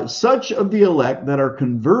 Such of the elect that are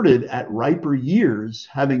converted at riper years,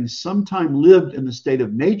 having sometime lived in the state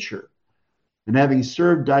of nature, and having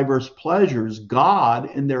served diverse pleasures,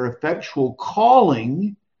 God, in their effectual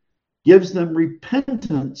calling, gives them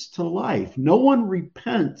repentance to life. No one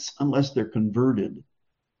repents unless they're converted.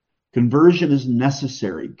 Conversion is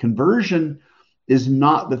necessary. Conversion is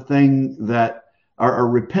not the thing that, or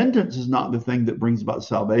repentance is not the thing that brings about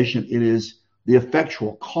salvation. It is the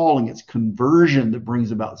effectual calling. It's conversion that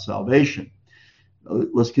brings about salvation.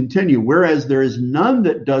 Let's continue. Whereas there is none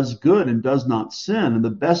that does good and does not sin, and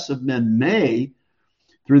the best of men may,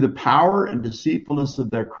 through the power and deceitfulness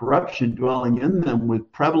of their corruption dwelling in them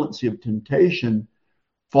with prevalency of temptation,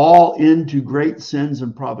 fall into great sins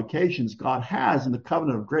and provocations. God has, in the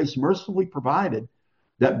covenant of grace, mercifully provided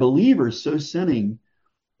that believers so sinning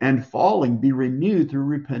and falling be renewed through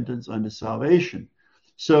repentance unto salvation.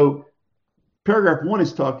 So paragraph 1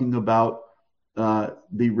 is talking about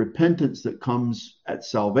the repentance that comes at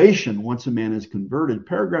salvation once a man is converted.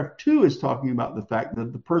 Paragraph 2 is talking about the fact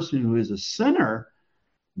that the person who is a sinner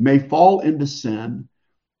may fall into sin,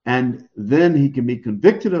 and then he can be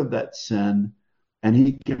convicted of that sin and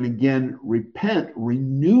he can again repent,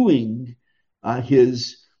 renewing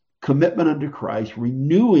his commitment unto Christ,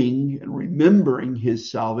 renewing and remembering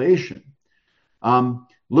his salvation.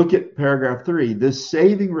 Look at paragraph 3. This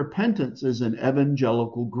saving repentance is an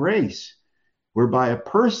evangelical grace, whereby a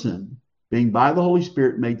person, being by the Holy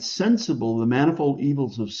Spirit made sensible of the manifold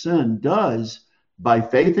evils of sin, does, by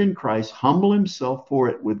faith in Christ, humble himself for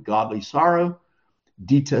it with godly sorrow,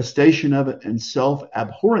 detestation of it, and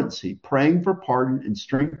self-abhorrency, praying for pardon and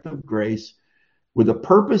strength of grace, with a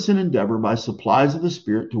purpose and endeavor by supplies of the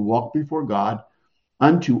Spirit to walk before God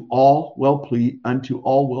unto all well pleasing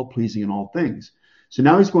in all things. So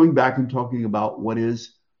now he's going back and talking about what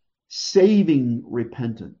is saving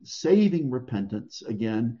repentance. Saving repentance,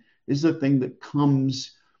 again, is the thing that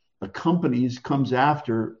comes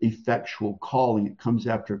after effectual calling. It comes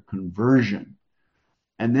after conversion.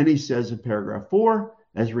 And then he says in paragraph 4,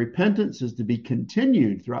 as repentance is to be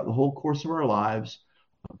continued throughout the whole course of our lives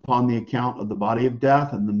upon the account of the body of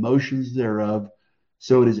death and the motions thereof,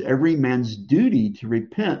 so it is every man's duty to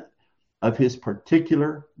repent of his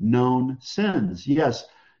particular known sins. Yes,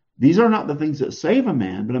 these are not the things that save a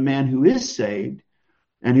man, but a man who is saved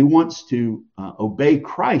and who wants to obey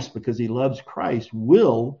Christ because he loves Christ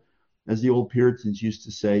will, as the old Puritans used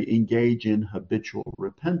to say, engage in habitual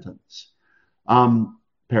repentance.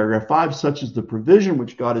 Paragraph 5, such is the provision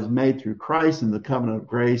which God has made through Christ in the covenant of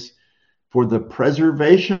grace for the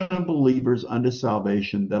preservation of believers unto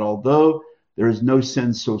salvation, that although there is no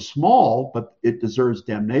sin so small, but it deserves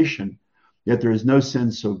damnation, yet there is no sin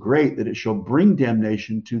so great that it shall bring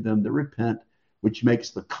damnation to them that repent, which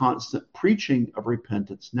makes the constant preaching of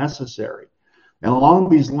repentance necessary. And along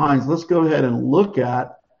these lines, let's go ahead and look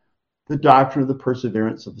at the doctrine of the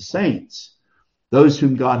perseverance of the saints. Those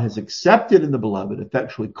whom God has accepted in the beloved,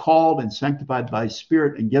 effectually called and sanctified by his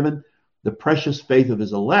Spirit, and given the precious faith of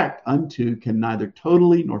his elect unto, can neither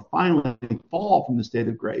totally nor finally fall from the state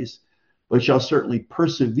of grace, but shall certainly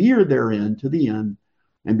persevere therein to the end,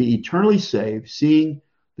 and be eternally saved, seeing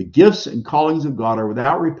the gifts and callings of God are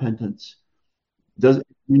without repentance. Doesn't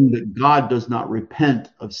mean that God does not repent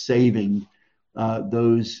of saving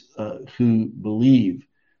those who believe,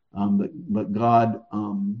 but God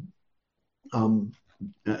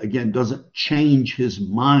again doesn't change his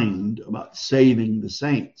mind about saving the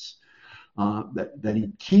saints. That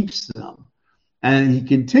he keeps them, and he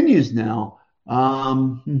continues now.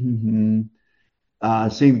 Seeing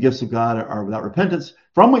the gifts of God are without repentance,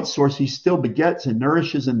 from which source he still begets and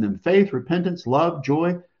nourishes in them faith, repentance, love,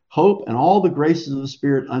 joy, hope, and all the graces of the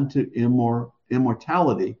Spirit unto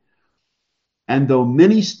immortality. And though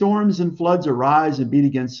many storms and floods arise and beat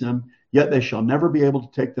against them, yet they shall never be able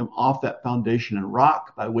to take them off that foundation and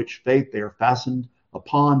rock by which faith they are fastened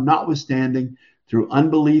upon, notwithstanding, through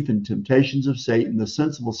unbelief and temptations of Satan, the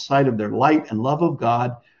sensible sight of their light and love of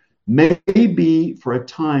God may be for a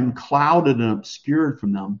time clouded and obscured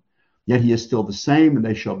from them, yet he is still the same, and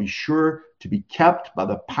they shall be sure to be kept by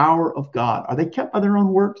the power of God. Are they kept by their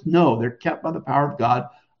own works? No, they're kept by the power of God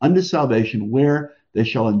unto salvation, where they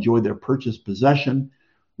shall enjoy their purchased possession,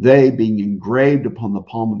 they being engraved upon the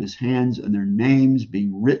palm of his hands, and their names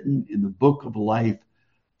being written in the book of life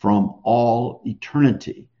from all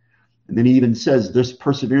eternity. And then he even says this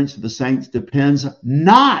perseverance of the saints depends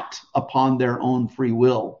not upon their own free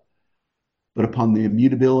will, but upon the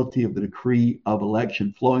immutability of the decree of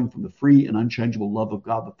election flowing from the free and unchangeable love of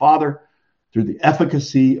God the Father, through the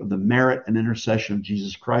efficacy of the merit and intercession of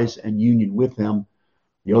Jesus Christ and union with him,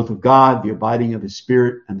 the oath of God, the abiding of his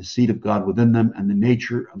Spirit, and the seed of God within them, and the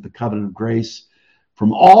nature of the covenant of grace,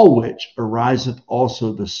 from all which ariseth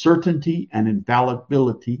also the certainty and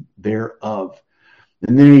infallibility thereof.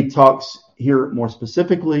 And then he talks here more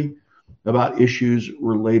specifically about issues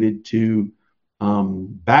related to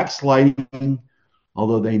backsliding,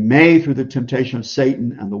 although they may, through the temptation of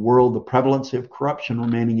Satan and the world, the prevalence of corruption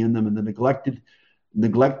remaining in them, and the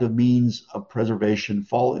neglect of means of preservation,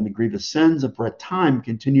 fall into grievous sins, and for a time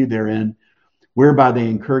continue therein, whereby they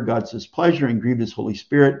incur God's displeasure and grieve his Holy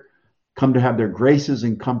Spirit, come to have their graces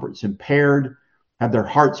and comforts impaired, have their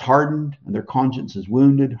hearts hardened and their consciences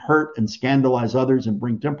wounded, hurt and scandalize others, and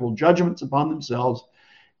bring temporal judgments upon themselves.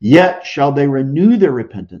 Yet shall they renew their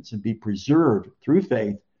repentance and be preserved through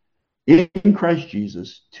faith in Christ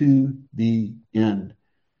Jesus to the end.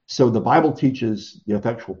 So the Bible teaches the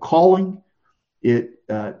effectual calling. It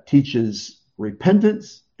teaches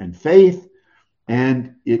repentance and faith,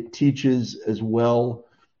 and it teaches as well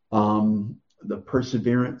the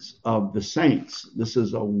perseverance of the saints. This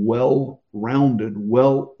is a well-rounded,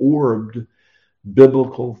 well-orbed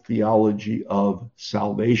biblical theology of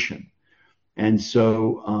salvation. And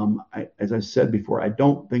so, as I said before, I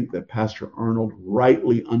don't think that Pastor Arnold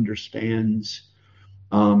rightly understands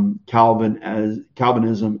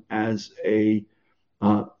Calvinism as a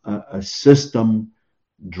system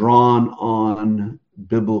drawn on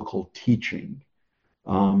biblical teaching.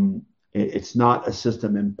 It's not a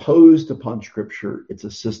system imposed upon Scripture. It's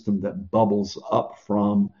a system that bubbles up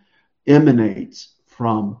from, emanates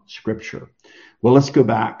from Scripture. Well, let's go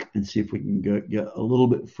back and see if we can get a little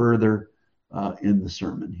bit further in the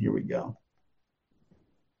sermon. Here we go.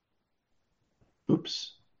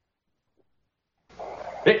 Oops.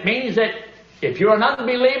 It means that if you're an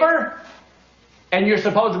unbeliever and you're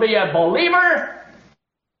supposed to be a believer,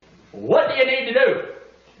 what do you need to do?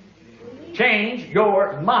 Change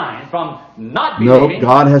your mind from not believing. No,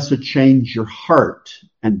 God has to change your heart.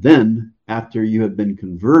 And then, after you have been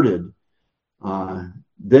converted,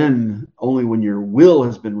 then only when your will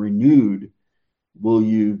has been renewed will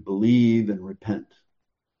you believe and repent.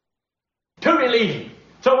 To believe.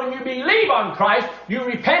 So when you believe on Christ, you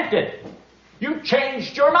repented. You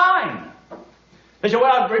changed your mind. They say,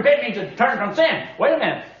 well, repent means to turn from sin. Wait a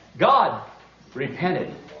minute. God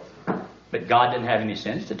repented. But God didn't have any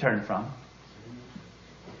sins to turn from.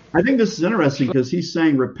 I think this is interesting because he's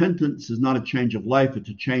saying repentance is not a change of life, it's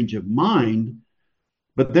a change of mind.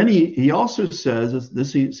 But then he also says,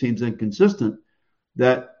 this seems inconsistent,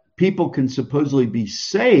 that people can supposedly be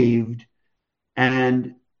saved,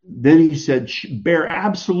 and then he said, bear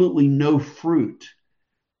absolutely no fruit.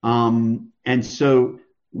 And so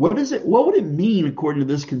what would it mean, according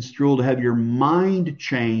to this construal, to have your mind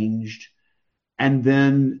changed and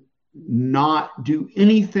then not do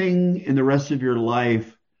anything in the rest of your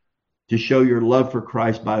life to show your love for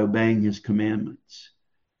Christ by obeying his commandments?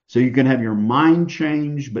 So you can have your mind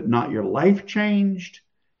changed, but not your life changed.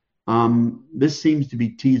 This seems to be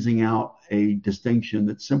teasing out a distinction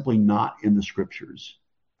that's simply not in the Scriptures.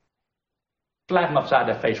 Slap them upside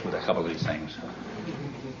their face with a couple of these things.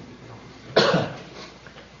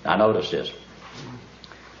 Now notice this.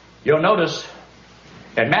 You'll notice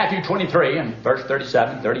in Matthew 23 and verse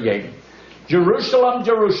 37, 38, Jerusalem,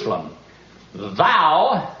 Jerusalem,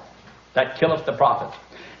 thou that killest the prophets,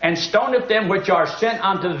 and stoneth them which are sent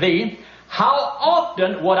unto thee, how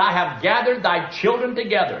often would I have gathered thy children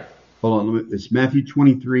together? Hold on, it's Matthew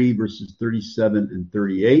 23, verses 37 and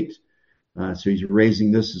 38. So he's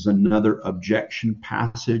raising this as another objection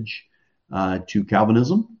passage to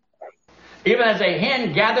Calvinism. Even as a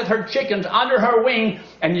hen gathereth her chickens under her wing,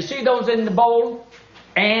 and you see those in the bowl,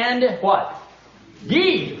 and what?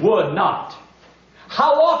 Ye would not.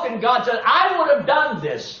 How often God said, I would have done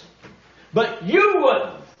this, but you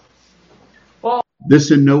wouldn't. Well, this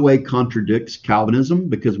in no way contradicts Calvinism,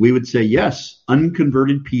 because we would say, yes,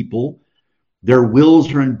 unconverted people, their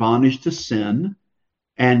wills are in bondage to sin.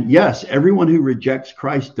 And yes, everyone who rejects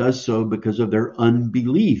Christ does so because of their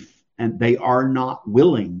unbelief, and they are not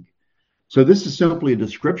willing. So this is simply a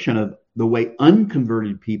description of the way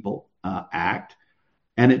unconverted people act,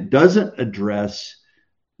 and it doesn't address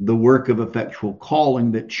the work of effectual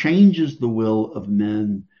calling that changes the will of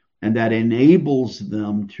men and that enables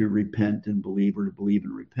them to repent and believe, or to believe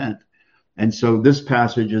and repent. And so this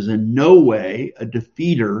passage is in no way a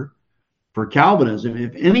defeater for Calvinism.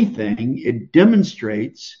 If anything, it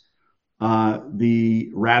demonstrates the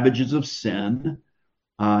ravages of sin.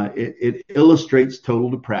 It illustrates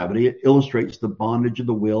total depravity. It illustrates the bondage of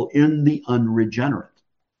the will in the unregenerate.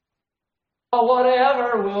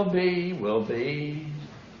 Whatever will be, will be.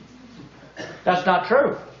 That's not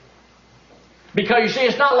true. Because you see,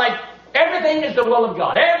 it's not like everything is the will of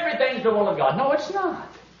God. Everything's the will of God. No, it's not.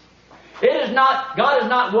 It is not. God is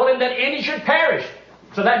not willing that any should perish.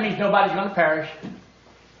 So that means nobody's going to perish,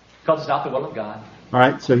 because it's not the will of God. All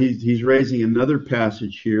right, so he's raising another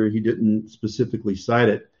passage here. He didn't specifically cite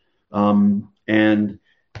it.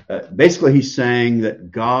 Basically he's saying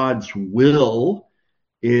that God's will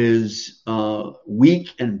is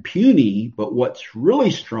weak and puny, but what's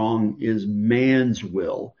really strong is man's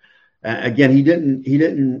will. Again, he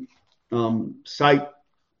didn't cite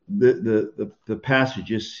the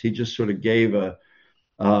passages. He just sort of gave an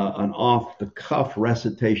off-the-cuff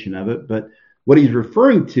recitation of it. But what he's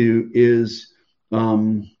referring to is,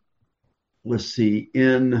 let's see,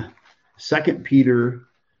 in 2 Peter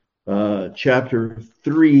chapter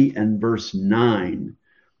 3 and verse 9,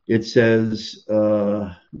 it says, 2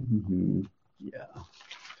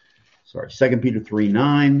 Peter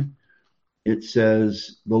 3:9, it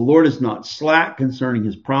says, the Lord is not slack concerning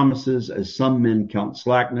his promises, as some men count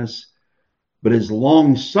slackness, but is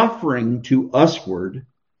long-suffering to usward,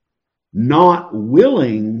 not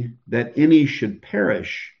willing that any should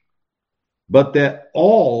perish, but that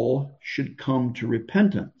all should come to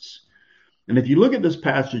repentance. And if you look at this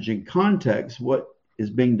passage in context, what is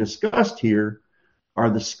being discussed here are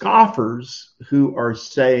the scoffers who are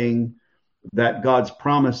saying that God's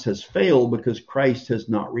promise has failed because Christ has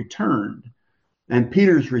not returned. And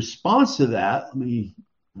Peter's response to that, let me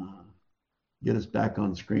get us back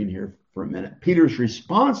on screen here for a minute. Peter's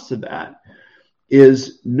response to that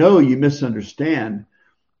is, no, you misunderstand.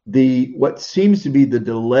 What seems to be the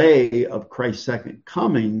delay of Christ's second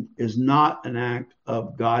coming is not an act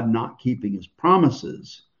of God not keeping his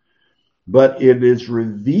promises, but it is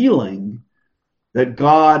revealing that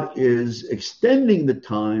God is extending the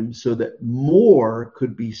time so that more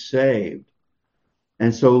could be saved.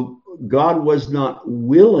 And so God was not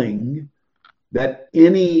willing that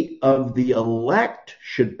any of the elect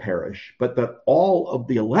should perish, but that all of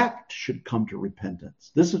the elect should come to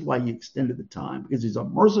repentance. This is why he extended the time, because he's a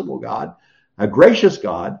merciful God, a gracious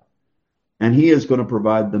God, and he is going to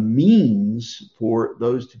provide the means for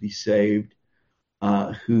those to be saved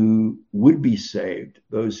who would be saved,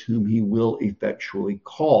 those whom he will effectually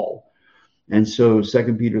call. And so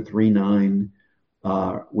 2 Peter 3:9,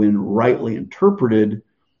 when rightly interpreted,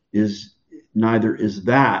 is neither is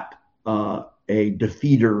that a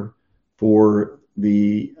defeater for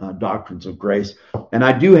the doctrines of grace. And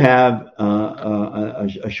I do have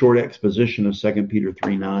a short exposition of 2 Peter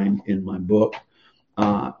 3:9 in my book,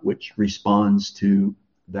 which responds to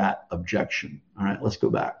that objection. All right, let's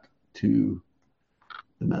go back to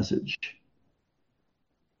the message.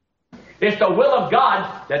 It's the will of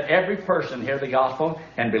God that every person hear the gospel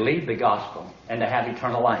and believe the gospel and to have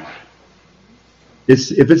eternal life.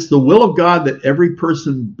 If it's the will of God that every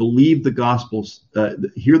person believe the gospel,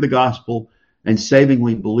 hear the gospel, and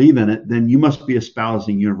savingly believe in it, then you must be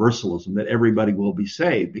espousing universalism, that everybody will be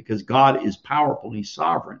saved, because God is powerful and he's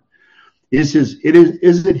sovereign. Is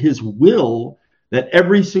it his will that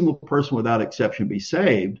every single person without exception be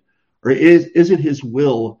saved? Or is it his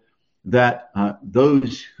will that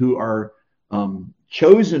those who are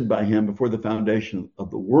chosen by him before the foundation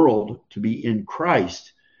of the world to be in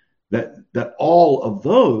Christ, that all of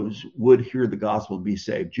those would hear the gospel and be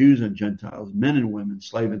saved, Jews and Gentiles, men and women,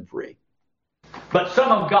 slave and free? But some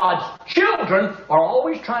of God's children are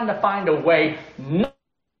always trying to find a way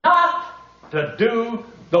not to do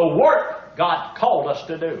the work God called us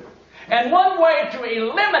to do. And one way to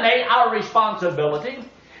eliminate our responsibility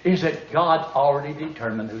is that God already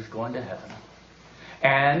determined who's going to heaven.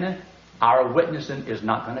 And our witnessing is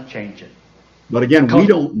not going to change it. But again, we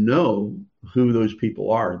don't know who those people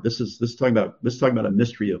are. This is talking about a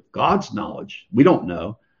mystery of God's knowledge. We don't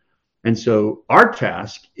know. And so our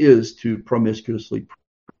task is to promiscuously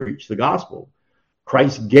preach the gospel.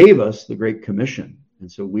 Christ gave us the Great Commission.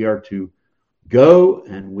 And so we are to go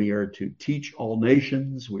and we are to teach all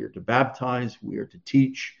nations. We are to baptize. We are to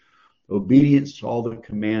teach obedience to all the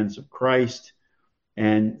commands of Christ.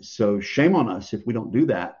 And so shame on us if we don't do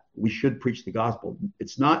that. We should preach the gospel.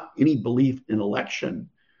 It's not any belief in election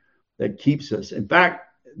that keeps us. In fact,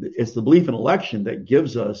 it's the belief in election that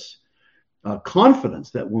gives us confidence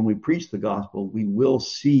that when we preach the gospel, we will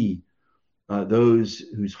see those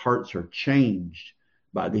whose hearts are changed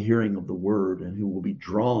by the hearing of the word and who will be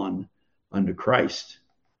drawn unto Christ.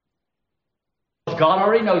 God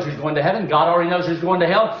already knows who's going to heaven. God already knows who's going to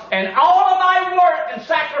hell. And all of my work and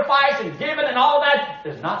sacrifice and giving and all that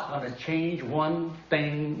is not going to change one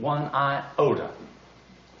thing, one iota.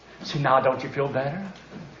 See, now don't you feel better?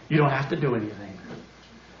 You don't have to do anything.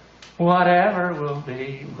 Whatever will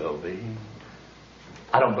be, will be.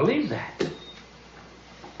 I don't believe that.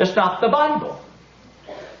 It's not the Bible.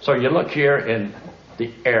 So you look here in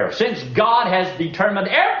the error. Since God has determined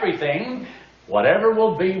everything, whatever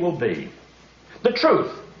will be, will be. The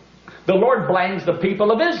truth. The Lord blames the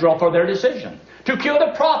people of Israel for their decision. To kill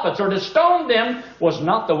the prophets or to stone them was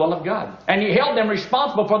not the will of God. And he held them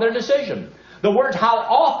responsible for their decision. The words, how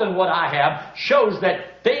often would I have, shows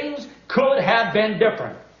that things could have been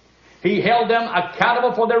different. He held them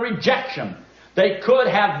accountable for their rejection. They could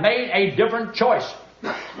have made a different choice.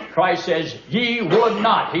 Christ says, ye would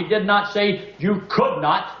not. He did not say you could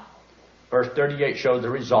not. Verse 38 shows the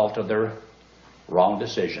result of their wrong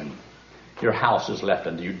decision. Your house is left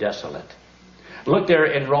unto you desolate. Look there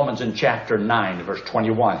in Romans in chapter 9, verse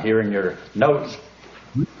 21, here in your notes.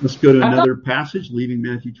 Let's go to another passage, leaving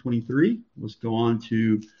Matthew 23. Let's go on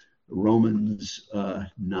to Romans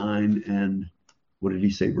 9 and what did he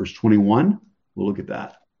say, verse 21? We'll look at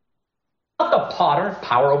that. Not the potter,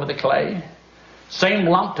 power over the clay, same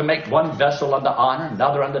lump to make one vessel unto honor,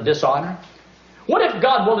 another unto dishonor. What if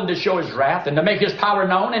God, willing to show his wrath and to make his power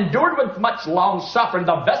known, endured with much long suffering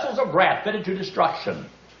the vessels of wrath fitted to destruction,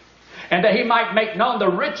 and that he might make known the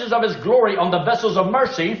riches of his glory on the vessels of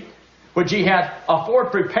mercy, which he hath afore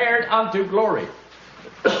prepared unto glory.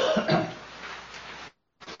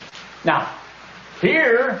 Now,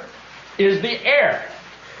 here is the heir.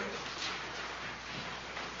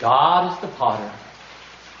 God is the potter.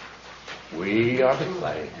 We are the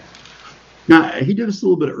clay. Now, he did this a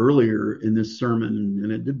little bit earlier in this sermon,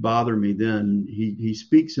 and it did bother me then. He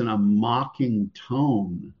speaks in a mocking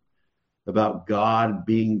tone about God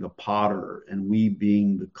being the potter and we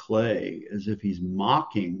being the clay, as if he's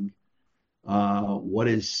mocking what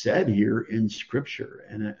is said here in Scripture.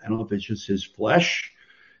 And I don't know if it's just his flesh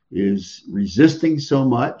is resisting so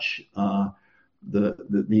much the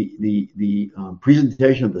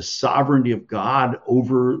presentation of the sovereignty of God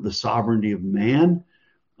over the sovereignty of man.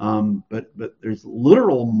 But there's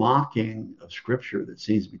literal mocking of Scripture that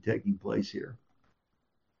seems to be taking place here.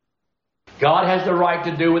 God has the right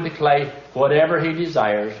to do with the clay whatever he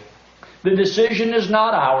desires. The decision is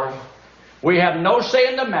not ours. We have no say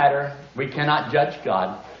in the matter. We cannot judge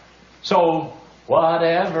God. So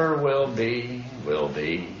whatever will be, will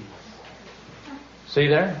be. See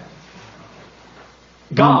there?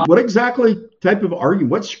 God. What exactly type of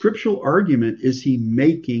argument, what scriptural argument is he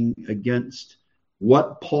making against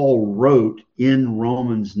what Paul wrote in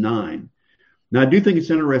Romans 9? Now, I do think it's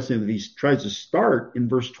interesting that he tries to start in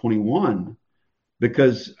verse 21,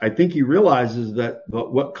 because I think he realizes that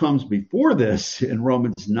what comes before this in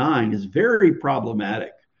Romans 9 is very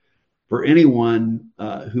problematic for anyone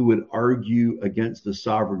who would argue against the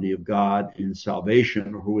sovereignty of God in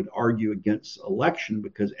salvation, or who would argue against election,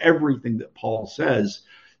 because everything that Paul says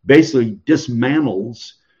basically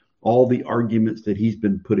dismantles all the arguments that he's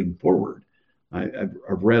been putting forward.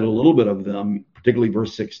 I've read a little bit of them, particularly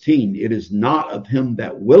verse 16. It is not of him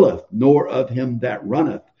that willeth, nor of him that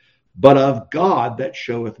runneth, but of God that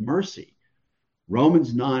showeth mercy.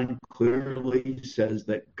 Romans 9 clearly says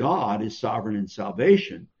that God is sovereign in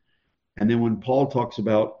salvation. And then when Paul talks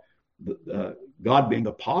about God being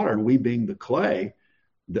the potter and we being the clay,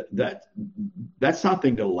 that's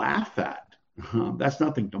nothing to laugh at. That's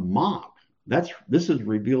nothing to mock. This is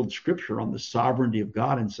revealed Scripture on the sovereignty of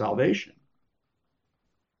God in salvation.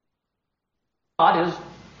 God is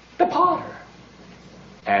the potter,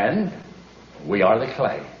 and we are the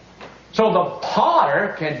clay. So the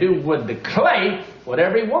potter can do with the clay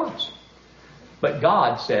whatever he wants. But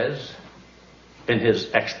God says in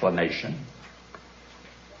his explanation,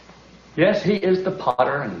 yes, he is the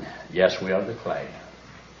potter, and yes, we are the clay.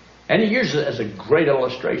 And he uses it as a great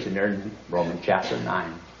illustration there in Romans chapter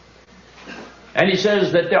 9. And he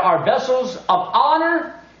says that there are vessels of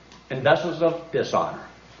honor and vessels of dishonor.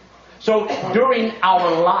 So during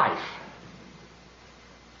our life,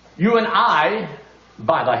 you and I,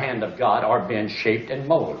 by the hand of God, are being shaped and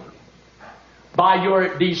molded. By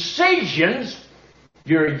your decisions,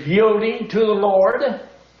 you're yielding to the Lord,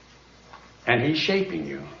 and he's shaping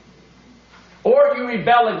you. Or you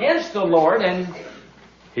rebel against the Lord, and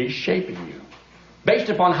he's shaping you, based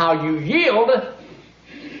upon how you yield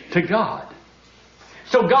to God.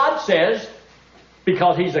 So God says,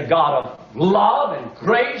 because he's a God of love and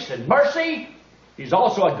grace and mercy, he's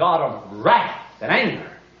also a God of wrath and anger.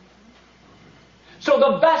 So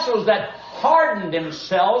the vessels that harden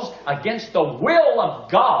themselves against the will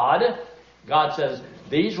of God, God says,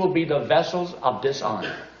 these will be the vessels of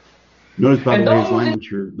dishonor. Notice, by the way, his language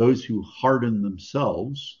here, those who harden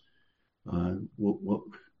themselves.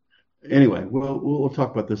 Anyway, we'll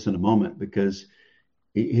talk about this in a moment, because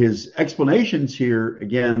his explanations here,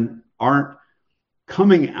 again, aren't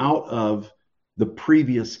coming out of the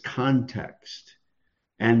previous context.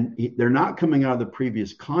 And they're not coming out of the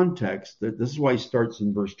previous context. This is why he starts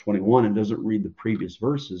in verse 21 and doesn't read the previous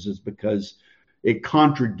verses, is because it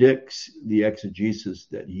contradicts the exegesis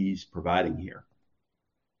that he's providing here.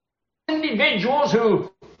 Individuals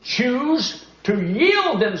who choose to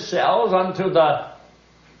yield themselves unto the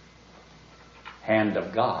hand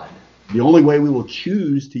of God. The only way we will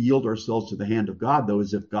choose to yield ourselves to the hand of God, though,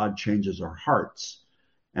 is if God changes our hearts.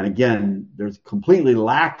 And again, there's completely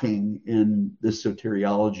lacking in this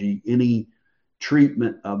soteriology any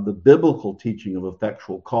treatment of the biblical teaching of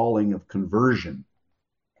effectual calling, of conversion.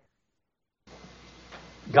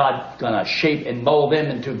 God's going to shape and mold them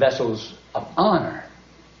into vessels of honor.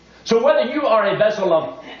 So whether you are a vessel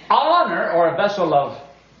of honor or a vessel of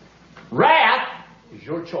wrath is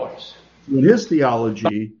your choice. In his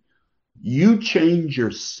theology, you change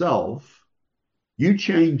yourself,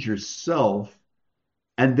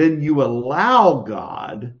 and then you allow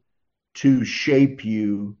God to shape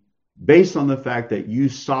you based on the fact that you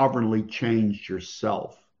sovereignly changed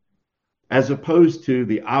yourself. as opposed to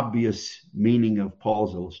the obvious meaning of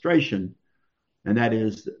Paul's illustration, and that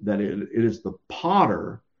is that it is the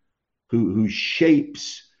potter who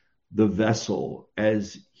shapes the vessel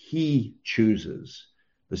as he chooses,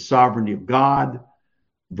 the sovereignty of God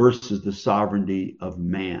versus the sovereignty of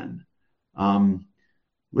man.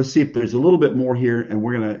 Let's see if there's a little bit more here, and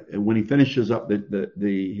we're gonna, when he finishes up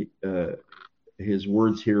his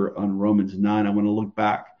words here on Romans 9, I want to look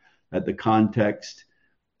back at the context,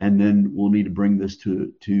 and then we'll need to bring this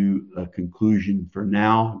to a conclusion. For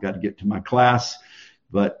now, I've got to get to my class,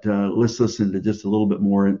 but let's listen to just a little bit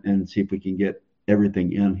more and see if we can get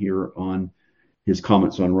everything in here on his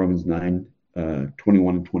comments on Romans 9,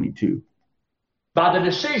 21 and 22. By the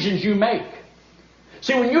decisions you make.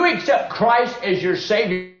 See, when you accept Christ as your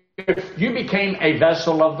Savior, you became a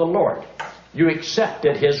vessel of the Lord. You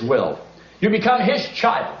accepted His will. You become His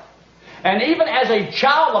child. And even as a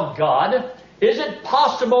child of God, is it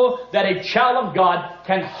possible that a child of God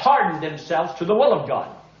can harden themselves to the will of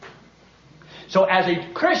God? So as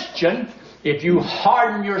a Christian, if you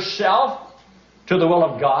harden yourself to the will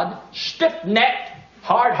of God, stiff-necked,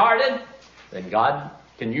 hard-hearted, then God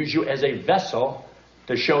can use you as a vessel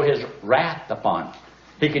to show His wrath upon.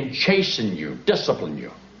 He can chasten you, discipline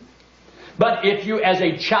you. But if you, as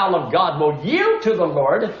a child of God, will yield to the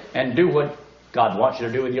Lord and do what God wants you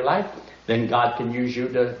to do with your life, then God can use you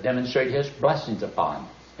to demonstrate His blessings upon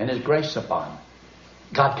and His grace upon.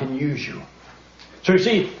 God can use you. So you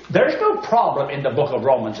see, there's no problem in the book of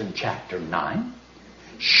Romans in chapter 9.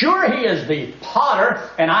 Sure, He is the potter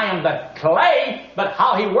and I am the clay, but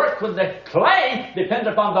how He works with the clay depends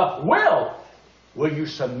upon the will. Will you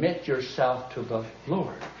submit yourself to the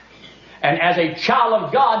Lord? And as a child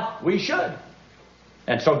of God, we should.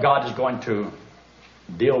 And so God is going to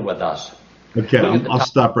deal with us. Okay, I'll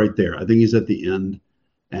stop right there. I think he's at the end.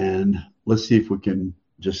 And let's see if we can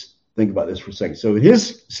just think about this for a second. So in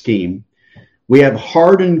his scheme, we have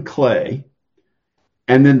hardened clay.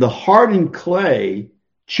 And then the hardened clay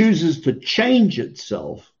chooses to change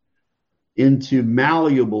itself into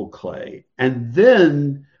malleable clay. And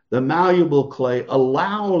then the malleable clay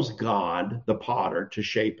allows God, the potter, to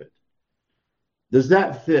shape it. Does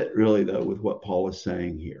that fit really, though, with what Paul is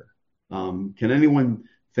saying here? Can anyone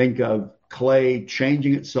think of clay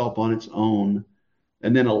changing itself on its own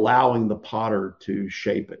and then allowing the potter to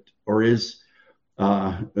shape it? Or is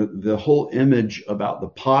the whole image about the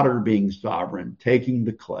potter being sovereign, taking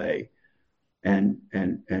the clay and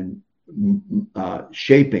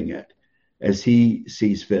shaping it as he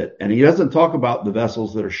sees fit? And he doesn't talk about the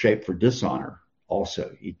vessels that are shaped for dishonor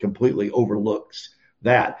also. He completely overlooks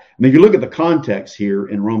that. I mean, if you look at the context here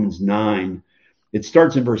in Romans 9, it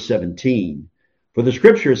starts in verse 17. For the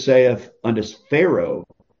scripture saith unto Pharaoh,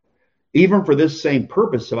 even for this same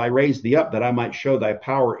purpose have I raised thee up, that I might show thy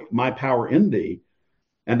power, my power in thee,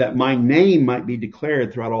 and that my name might be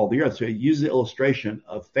declared throughout all the earth. So he uses the illustration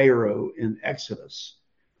of Pharaoh in Exodus,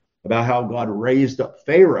 about how God raised up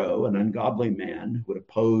Pharaoh, an ungodly man who would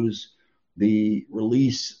oppose the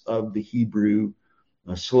release of the Hebrew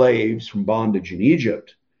slaves from bondage in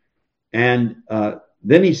Egypt. And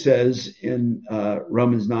then he says in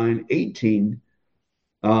Romans 9:18,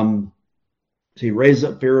 so he raised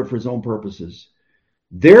up Pharaoh for his own purposes.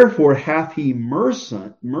 Therefore hath he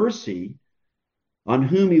mercy on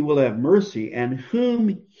whom he will have mercy, and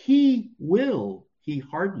whom he will he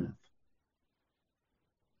hardeneth.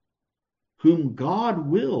 Whom God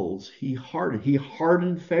wills, he hardened. He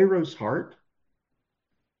hardened Pharaoh's heart.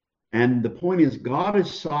 And the point is, God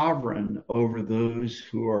is sovereign over those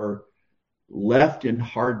who are left in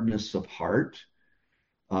hardness of heart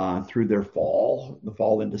through their fall, the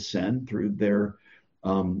fall into sin, through their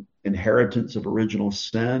inheritance of original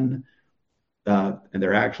sin and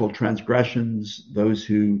their actual transgressions, those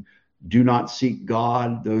who do not seek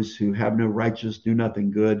God, those who have no righteousness, do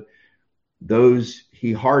nothing good. Those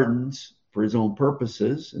he hardens for his own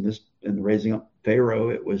purposes. In raising up Pharaoh,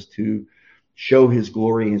 it was to show his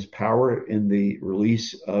glory and his power in the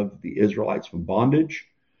release of the Israelites from bondage.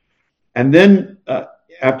 And then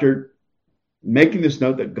after making this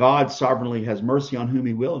note that God sovereignly has mercy on whom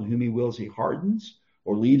he will, and whom he wills he hardens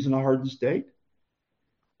or leaves in a hardened state.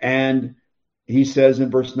 And he says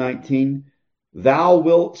in verse 19, thou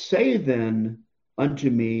wilt say then unto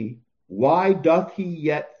me, why doth he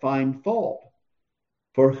yet find fault?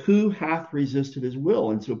 For who hath resisted his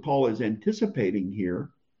will? And so Paul is anticipating here,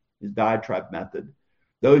 his diatribe method,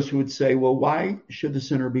 those who would say, well, why should the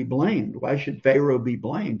sinner be blamed? Why should Pharaoh be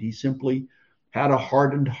blamed? He simply had a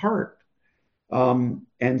hardened heart.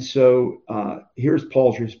 And so here's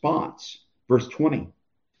Paul's response. Verse 20.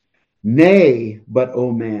 Nay, but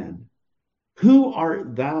O man, Who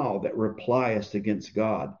art thou that repliest against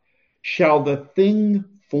God? Shall the thing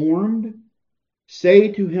formed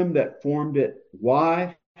say to him that formed it,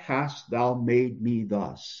 why hast thou made me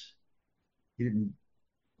thus? He didn't,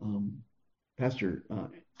 Pastor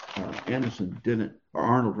Anderson didn't, or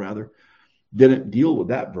Arnold rather, didn't deal with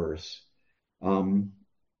that verse. Can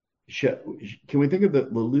we think of the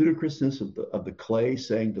ludicrousness of the clay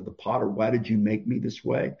saying to the potter, why did you make me this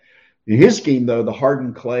way? In his scheme, though, the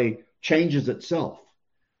hardened clay changes itself.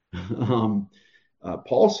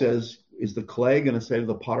 Paul says, is the clay going to say to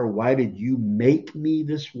the potter, why did you make me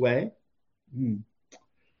this way? And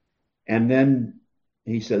then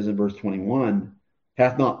he says in verse 21,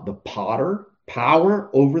 hath not the potter power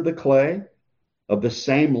over the clay of the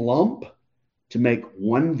same lump to make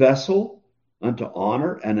one vessel unto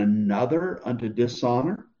honor and another unto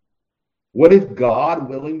dishonor? What if God,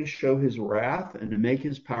 willing to show his wrath and to make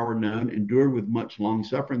his power known, endured with much long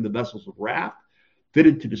suffering the vessels of wrath,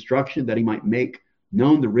 fitted to destruction, that he might make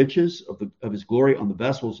known the riches of his glory on the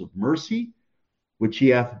vessels of mercy, which he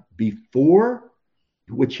had afore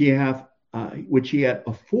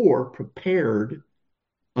prepared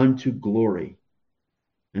unto glory.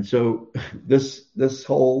 And so this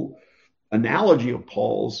whole analogy of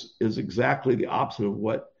Paul's is exactly the opposite of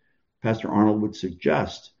what Pastor Arnold would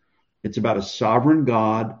suggest. It's about a sovereign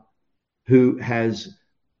God who has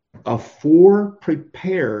afore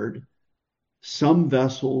prepared some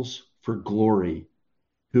vessels for glory,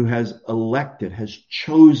 who has elected, has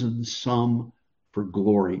chosen some for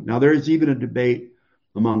glory. Now, there is even a debate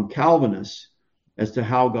among Calvinists as to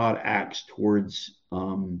how God acts towards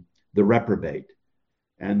the reprobate.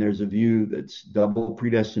 And there's a view that's double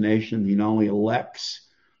predestination. He not only elects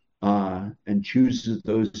and chooses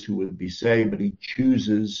those who would be saved, but he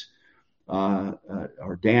chooses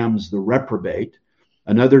or damns the reprobate.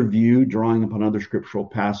 Another view, drawing upon other scriptural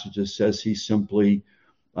passages, says he simply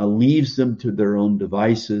leaves them to their own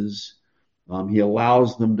devices. He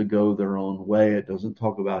allows them to go their own way. It doesn't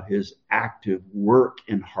talk about his active work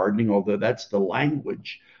in hardening, although that's the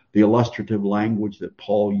language, the illustrative language that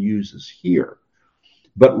Paul uses here.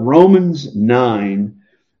 But Romans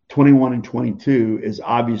 9:21 and 22 is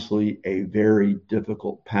obviously a very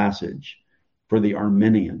difficult passage for the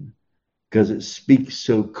Arminian because it speaks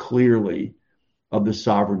so clearly of the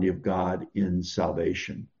sovereignty of God in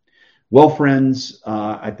salvation. Well, friends,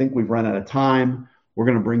 I think we've run out of time. We're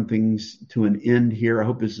going to bring things to an end here. I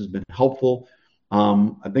hope this has been helpful.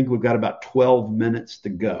 I think we've got about 12 minutes to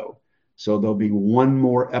go. So there'll be one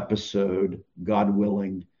more episode, God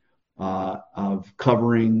willing, of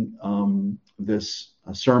covering this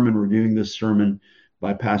sermon, reviewing this sermon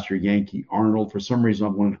by Pastor Yankee Arnold. For some reason, I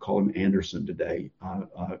wanted to call him Anderson today.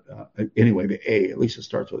 Anyway, the A, at least it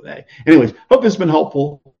starts with A. Anyways, hope this has been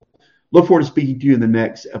helpful. Look forward to speaking to you in the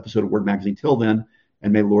next episode of Word Magazine. Till then,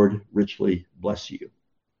 and may the Lord richly bless you.